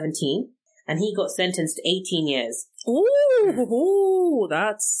 2017, and he got sentenced to 18 years. Ooh,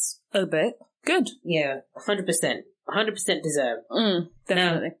 that's a bit good. Yeah, 100%. 100% deserved.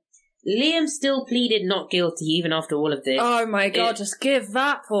 Definitely. Now, Liam still pleaded not guilty even after all of this. Oh my god, just give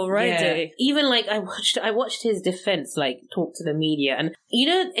up already. Yeah. Even like I watched his defense like talk to the media, and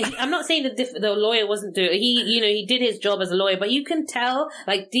I'm not saying the lawyer wasn't doing he did his job as a lawyer, but you can tell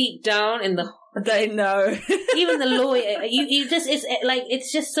like deep down in the they know. Even the lawyer,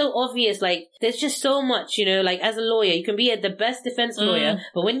 it's just so obvious. Like, there's just so much, like, as a lawyer, you can be the best defense lawyer,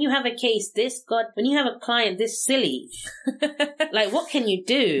 but when you have a case when you have a client this silly, like, what can you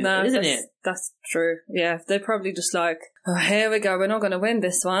do? No, isn't it? That's true. Yeah, they're probably just like, oh, here we go, we're not going to win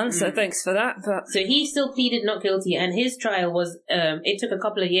this one, so thanks for that. But so he still pleaded not guilty, and his trial was, it took a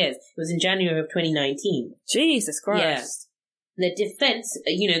couple of years. It was in January of 2019. Jesus Christ. Yeah. The defense,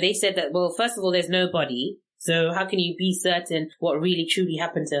 they said that, well, first of all, there's no body. So how can you be certain what really truly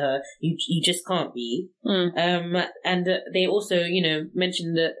happened to her? You just can't be. And they also,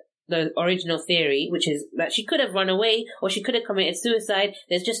 mentioned the original theory, which is that she could have run away or she could have committed suicide.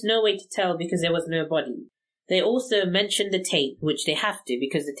 There's just no way to tell because there was no body. They also mentioned the tape, which they have to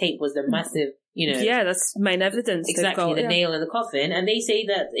because the tape was the massive, Yeah, that's main evidence. Exactly, the nail in the coffin. And they say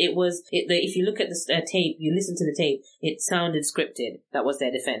that if you look at the tape, you listen to the tape, it sounded scripted. That was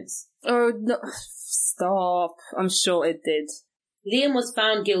their defense. Oh, no. Stop. I'm sure it did. Liam was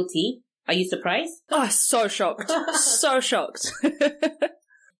found guilty. Are you surprised? Oh, so shocked. So shocked.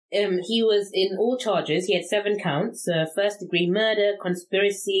 He was in all charges. He had 7 counts. First-degree murder,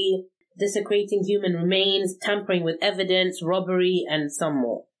 conspiracy, desecrating human remains, tampering with evidence, robbery, and some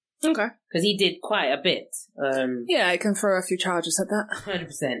more. Okay. Because he did quite a bit. Yeah, I can throw a few charges at that.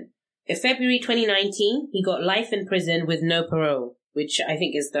 100%. In February 2019, he got life in prison with no parole, which I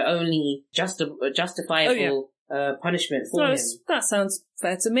think is the only justifiable punishment for him. That sounds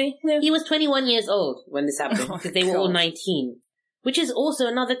fair to me. Yeah. He was 21 years old when this happened, because they were all 19. Which is also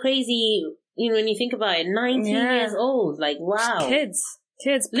another crazy, when you think about it, 19 years old. Like, wow. Kids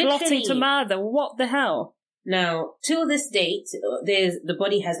plotting to murder. What the hell? Now, till this date, the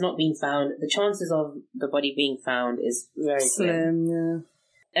body has not been found. The chances of the body being found is very slim.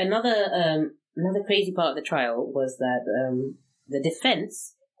 Yeah. Another crazy part of the trial was that the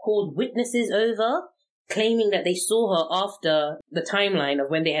defense called witnesses over, claiming that they saw her after the timeline of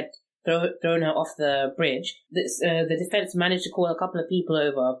when they had thrown her off the bridge. The defense managed to call a couple of people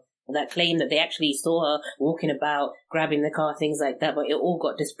over that claimed that they actually saw her walking about, grabbing the car, things like that, but it all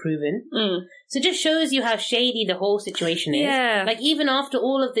got disproven. So it just shows you how shady the whole situation is. Yeah. Like, even after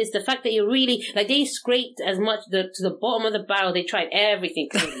all of this, the fact that they scraped as much to the bottom of the barrel, they tried everything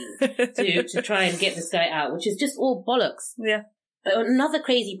to try and get this guy out, which is just all bollocks. Yeah. Another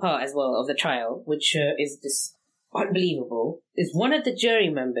crazy part as well of the trial, which is just unbelievable, is one of the jury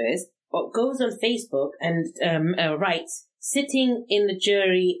members goes on Facebook and writes, "Sitting in the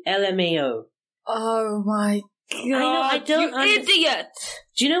jury, LMAO." Oh my god! I don't you idiot!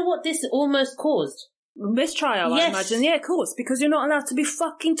 Do you know what this almost caused? mistrial, Yes. I imagine. Yeah, of course, because you're not allowed to be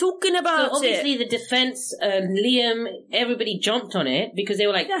fucking talking about So obviously it. the defense, Liam, everybody jumped on it because they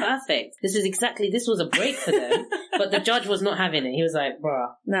were like, perfect. This was a break for them. But the judge was not having it. He was like, bruh.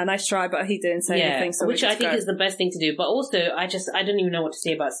 No, nice try, but he didn't say anything. So which I think is the best thing to do. But also, I don't even know what to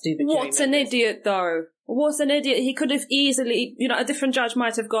say about stupid What an idiot, though. What an idiot. He could have easily, a different judge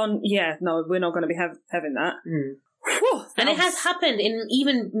might have gone, yeah, no, we're not going to be having that. Whew, and it has happened in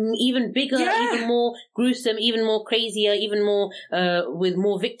even bigger, even more gruesome, even more crazier, even more with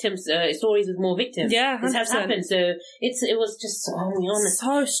more victims, stories with more victims. Yeah, 100%. This has happened. So it was just so honest,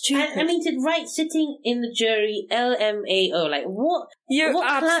 so stupid. And, I mean, sitting in the jury, LMAO, like what? You're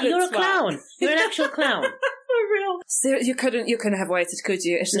a clown. You're an actual clown. For real. So you couldn't have waited, could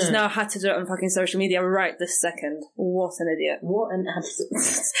you? It's just now had to do it on fucking social media right this second. What an idiot. What an absolute...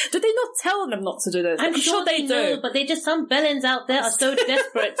 Did they not tell them not to do this? I'm sure they do. But they just, some bellends out there are so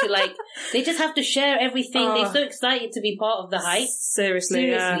desperate to like, they just have to share everything. They're so excited to be part of the hype.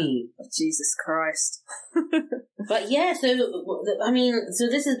 Seriously. Yeah. Oh, Jesus Christ. But yeah, so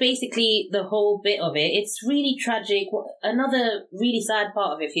this is basically the whole bit of it. It's really tragic. Another really sad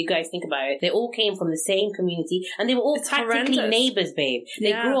part of it, if you guys think about it, they all came from the same community and they were all practically neighbours, babe.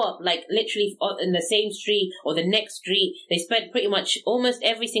 They grew up like literally in the same street or the next street. They spent pretty much almost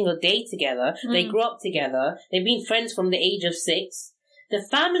every single day together. They grew up together. They've been friends from the age of 6. The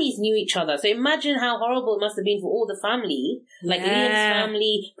families knew each other. So imagine how horrible it must have been for all the family. Like Liam's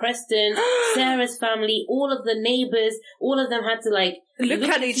family, Preston, Sarah's family, all of the neighbours, all of them had to like look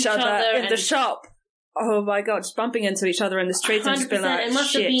at each other in the shop. Oh my God, just bumping into each other in the streets and just being like, it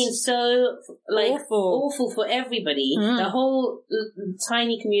must have been so like awful for everybody. The whole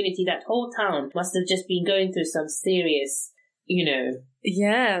tiny community, that whole town must have just been going through some serious,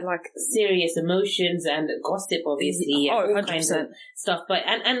 serious emotions and gossip, obviously, and all 100%. Kinds of stuff. But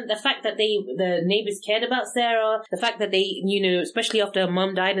and the fact that the neighbors cared about Sarah, the fact that they, especially after her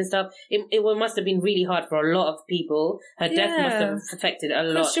mum died and stuff, it must have been really hard for a lot of people. Her death must have affected a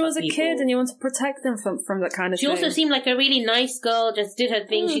lot. Because she was a kid, and you want to protect them from that kind of thing. She also seemed like a really nice girl. Just did her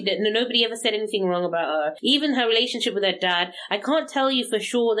thing. She did. Nobody ever said anything wrong about her. Even her relationship with her dad. I can't tell you for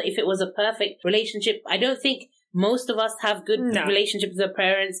sure that if it was a perfect relationship. I don't think most of us have good relationships with our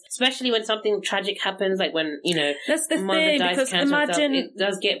parents, especially when something tragic happens, like when, that's the mother thing, dies because cancer imagine, it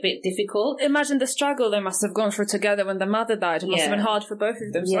does get a bit difficult. Imagine the struggle they must have gone through together when the mother died. It must have been hard for both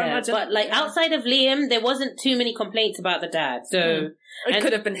of them. So imagine, but outside of Liam, there wasn't too many complaints about the dad. So it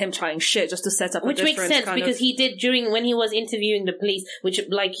could have been him trying shit just to set up which a different makes sense because he did when he was interviewing the police, which,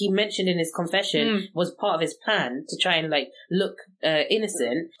 like he mentioned in his confession, was part of his plan to try and like look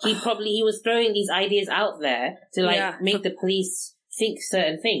innocent. He was throwing these ideas out there to make the police think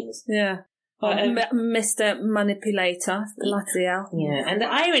certain things. Yeah. Mr. Manipulator, bloody hell. Yeah, and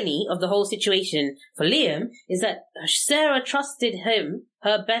the irony of the whole situation for Liam is that Sarah trusted him,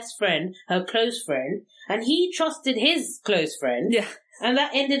 her best friend, her close friend, and he trusted his close friend. Yeah. And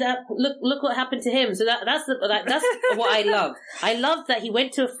that ended up, look what happened to him. So that's what I love. I love that he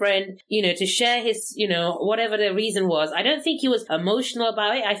went to a friend, to share his, whatever the reason was. I don't think he was emotional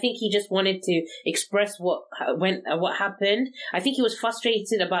about it. I think he just wanted to express what happened. I think he was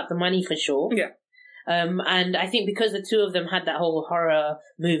frustrated about the money for sure. Yeah. And I think because the two of them had that whole horror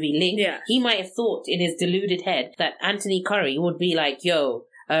movie link, he might have thought in his deluded head that Anthony Curry would be like, yo,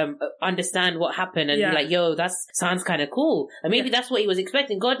 understand what happened and be like, yo, that sounds kind of cool. And maybe that's what he was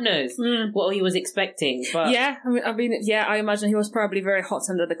expecting. God knows what he was expecting. But I imagine he was probably very hot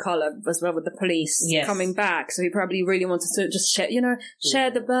under the collar as well with the police coming back. So he probably really wanted to just share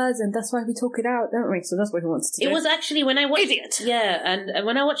the burden. That's why we talk it out, don't we? So that's what he wanted to do. It was actually when I watched... Idiot! Yeah, and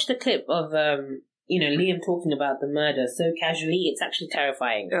when I watched the clip of... Liam talking about the murder so casually, it's actually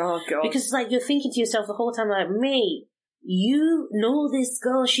terrifying. Oh, God. Because it's like you're thinking to yourself the whole time, like, mate, you know this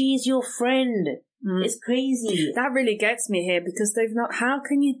girl, she is your friend. It's crazy. That really gets me here because how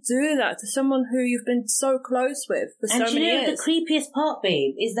can you do that to someone who you've been so close with for so many years? And the creepiest part,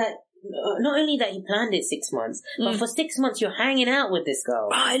 babe, is that not only that he planned it 6 months, but for 6 months you're hanging out with this girl.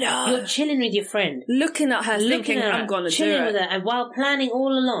 I know. You're chilling with your friend. Looking at her, thinking, I'm going to do it. Chilling with her, and while planning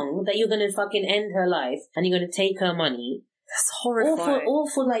all along that you're going to fucking end her life and you're going to take her money. That's horrifying. All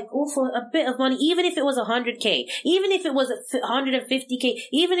for a bit of money, even if it was 100K, even if it was 150K,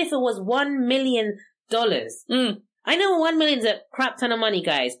 even if it was $1 million. I know 1 million's a crap ton of money,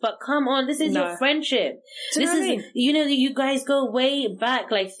 guys, but come on, this is your friendship. You guys go way back,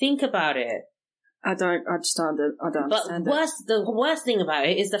 like, think about it. I don't understand it. The worst thing about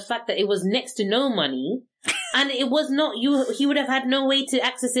it is the fact that it was next to no money, and it was not he would have had no way to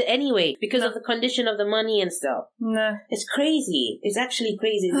access it anyway because of the condition of the money and stuff. No. It's crazy. It's actually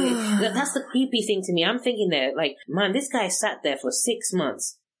crazy. That's the creepy thing to me. I'm thinking there, like, man, this guy sat there for 6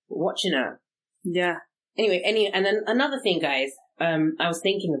 months watching her. Yeah. Anyway, and then another thing, guys, I was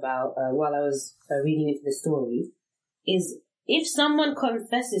thinking about while I was reading into the story is if someone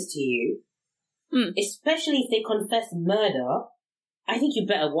confesses to you, especially if they confess murder, I think you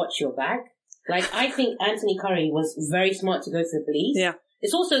better watch your back. Like, I think Anthony Curry was very smart to go to the police. Yeah.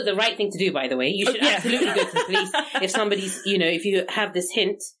 It's also the right thing to do, by the way. You should absolutely go to the police if somebody's, if you have this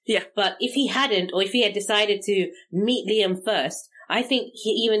hint. Yeah. But if he hadn't, or if he had decided to meet Liam first, I think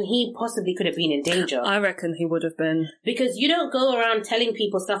he possibly could have been in danger. I reckon he would have been. Because you don't go around telling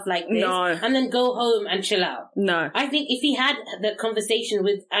people stuff like this and then go home and chill out. No. I think if he had that conversation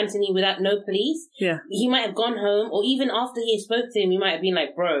with Anthony without no police, he might have gone home, or even after he spoke to him, he might have been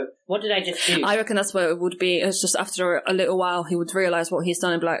like, bro, what did I just do? I reckon that's what it would be. It's just after a little while, he would realise what he's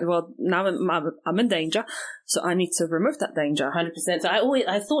done and be like, well, now I'm in danger, so I need to remove that danger. 100%. So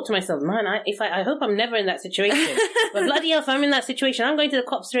I thought to myself, man, I hope I'm never in that situation. But bloody hell, if I'm in that situation, I'm going to the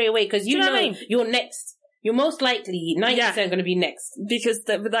cops straight away, because you know what I mean? You're next. You're most likely 90% going to be next. Because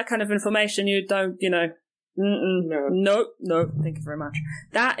with that kind of information, you don't, No, thank you very much.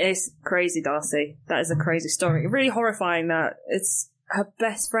 That is crazy, Darcy. That is a crazy story. Really horrifying that it's her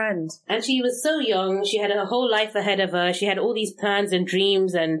best friend. And she was so young. She had her whole life ahead of her. She had all these plans and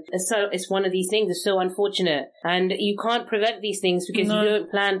dreams, and so it's one of these things. It's so unfortunate. And you can't prevent these things because you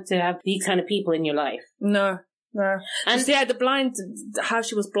don't plan to have these kind of people in your life. No. And how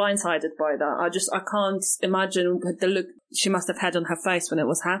she was blindsided by that. I can't imagine the look she must have had on her face when it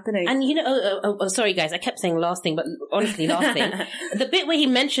was happening. And sorry guys, I kept saying last thing, but honestly, last thing. The bit where he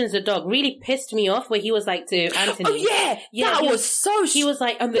mentions the dog really pissed me off, where he was like to Anthony. Oh yeah, that was so He was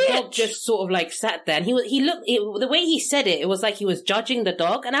like, and the dog just sort of like sat there, and he looked, the way he said it was like he was judging the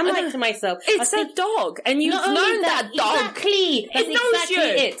dog, and I'm like to myself, it's a dog, and you've known that dog. Exactly. That's exactly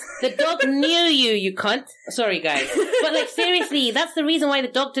it. The dog knew you cunt. Sorry guys. But like seriously, that's the reason why the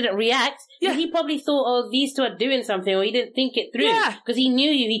dog didn't react. Yeah. He probably thought, oh, these two are doing something, or he didn't think it through. Yeah. Because he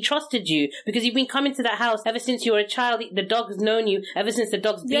knew you, he trusted you, because you've been coming to that house ever since you were a child. The dog has known you ever since the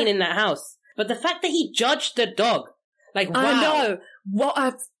dog's been in that house. But the fact that he judged the dog, like, wow. I know. What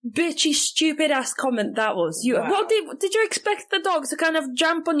a bitchy, stupid ass comment that was. What did you expect the dog to kind of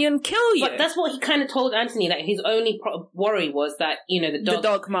jump on you and kill you? But that's what he kind of told Anthony. Like, his only worry was that the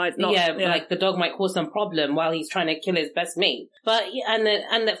dog might not. Like the dog might cause some problem while he's trying to kill his best mate. But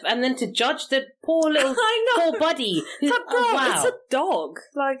and then to judge the poor little poor buddy. It's a dog.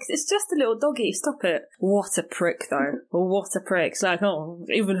 Like, it's just a little doggy. Stop it. What a prick, though. What a prick. It's like,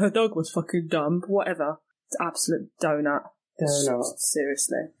 even her dog was fucking dumb. Whatever. It's absolute donut.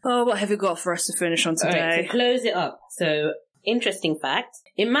 Seriously. Oh, what have you got for us to finish on today? All right, to close it up. So, interesting fact.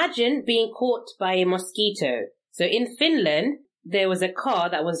 Imagine being caught by a mosquito. So, in Finland, there was a car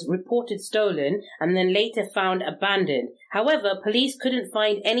that was reported stolen and then later found abandoned. However, police couldn't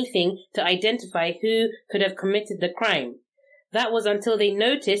find anything to identify who could have committed the crime. That was until they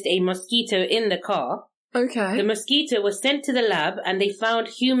noticed a mosquito in the car. Okay. The mosquito was sent to the lab and they found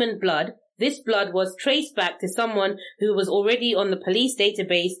human blood. This blood was traced back to someone who was already on the police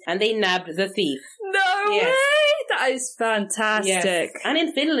database, and they nabbed the thief. No way! That is fantastic. Yes. And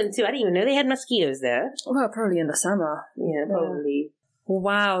in Finland too. I didn't even know they had mosquitoes there. Well, probably in the summer. Yeah, probably.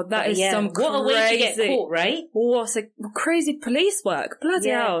 Wow, that is some crazy... What a way to get caught, right? What a crazy police work. Bloody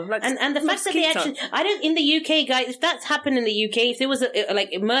hell. Like, and the fact that they actually... in the UK, guys, if that's happened in the UK, if there was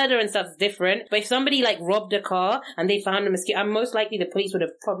a murder and stuff, it's different. But if somebody robbed a car and they found a mosquito, I'm most likely the police would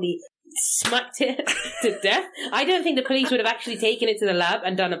have probably smacked it to death. I don't think the police would have actually taken it to the lab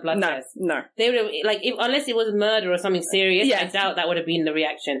and done a blood test. No. They would have, unless it was murder or something serious, I doubt that would have been the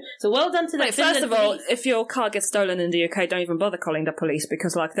reaction. So well done to the First of all, if your car gets stolen in the UK, don't even bother calling the police,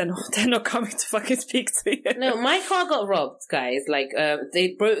 because they're not coming to fucking speak to you. No, my car got robbed, guys.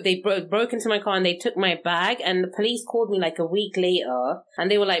 They broke into my car and they took my bag, and the police called me a week later and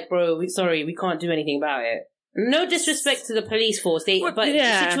they were like, bro, sorry, we can't do anything about it. No disrespect to the police force, the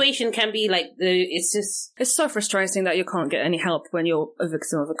situation can be it's so frustrating that you can't get any help when you're a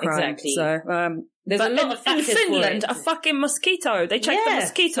victim of a crime. Exactly. So, there's a lot of factors in Finland, a fucking mosquito. They checked the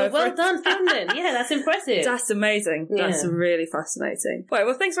mosquito. So well done, Finland. Yeah, that's impressive. That's amazing. Yeah. That's really fascinating. Right,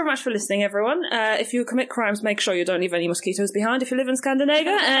 well, thanks very much for listening, everyone. If you commit crimes, make sure you don't leave any mosquitoes behind if you live in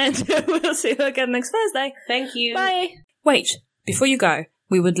Scandinavia, and we'll see you again next Thursday. Thank you. Bye. Wait, before you go,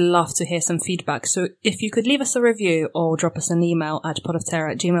 We would love to hear some feedback. So if you could leave us a review or drop us an email at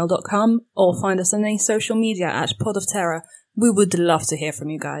podofterror@gmail.com or find us on any social media at podofterror, we would love to hear from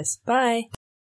you guys. Bye.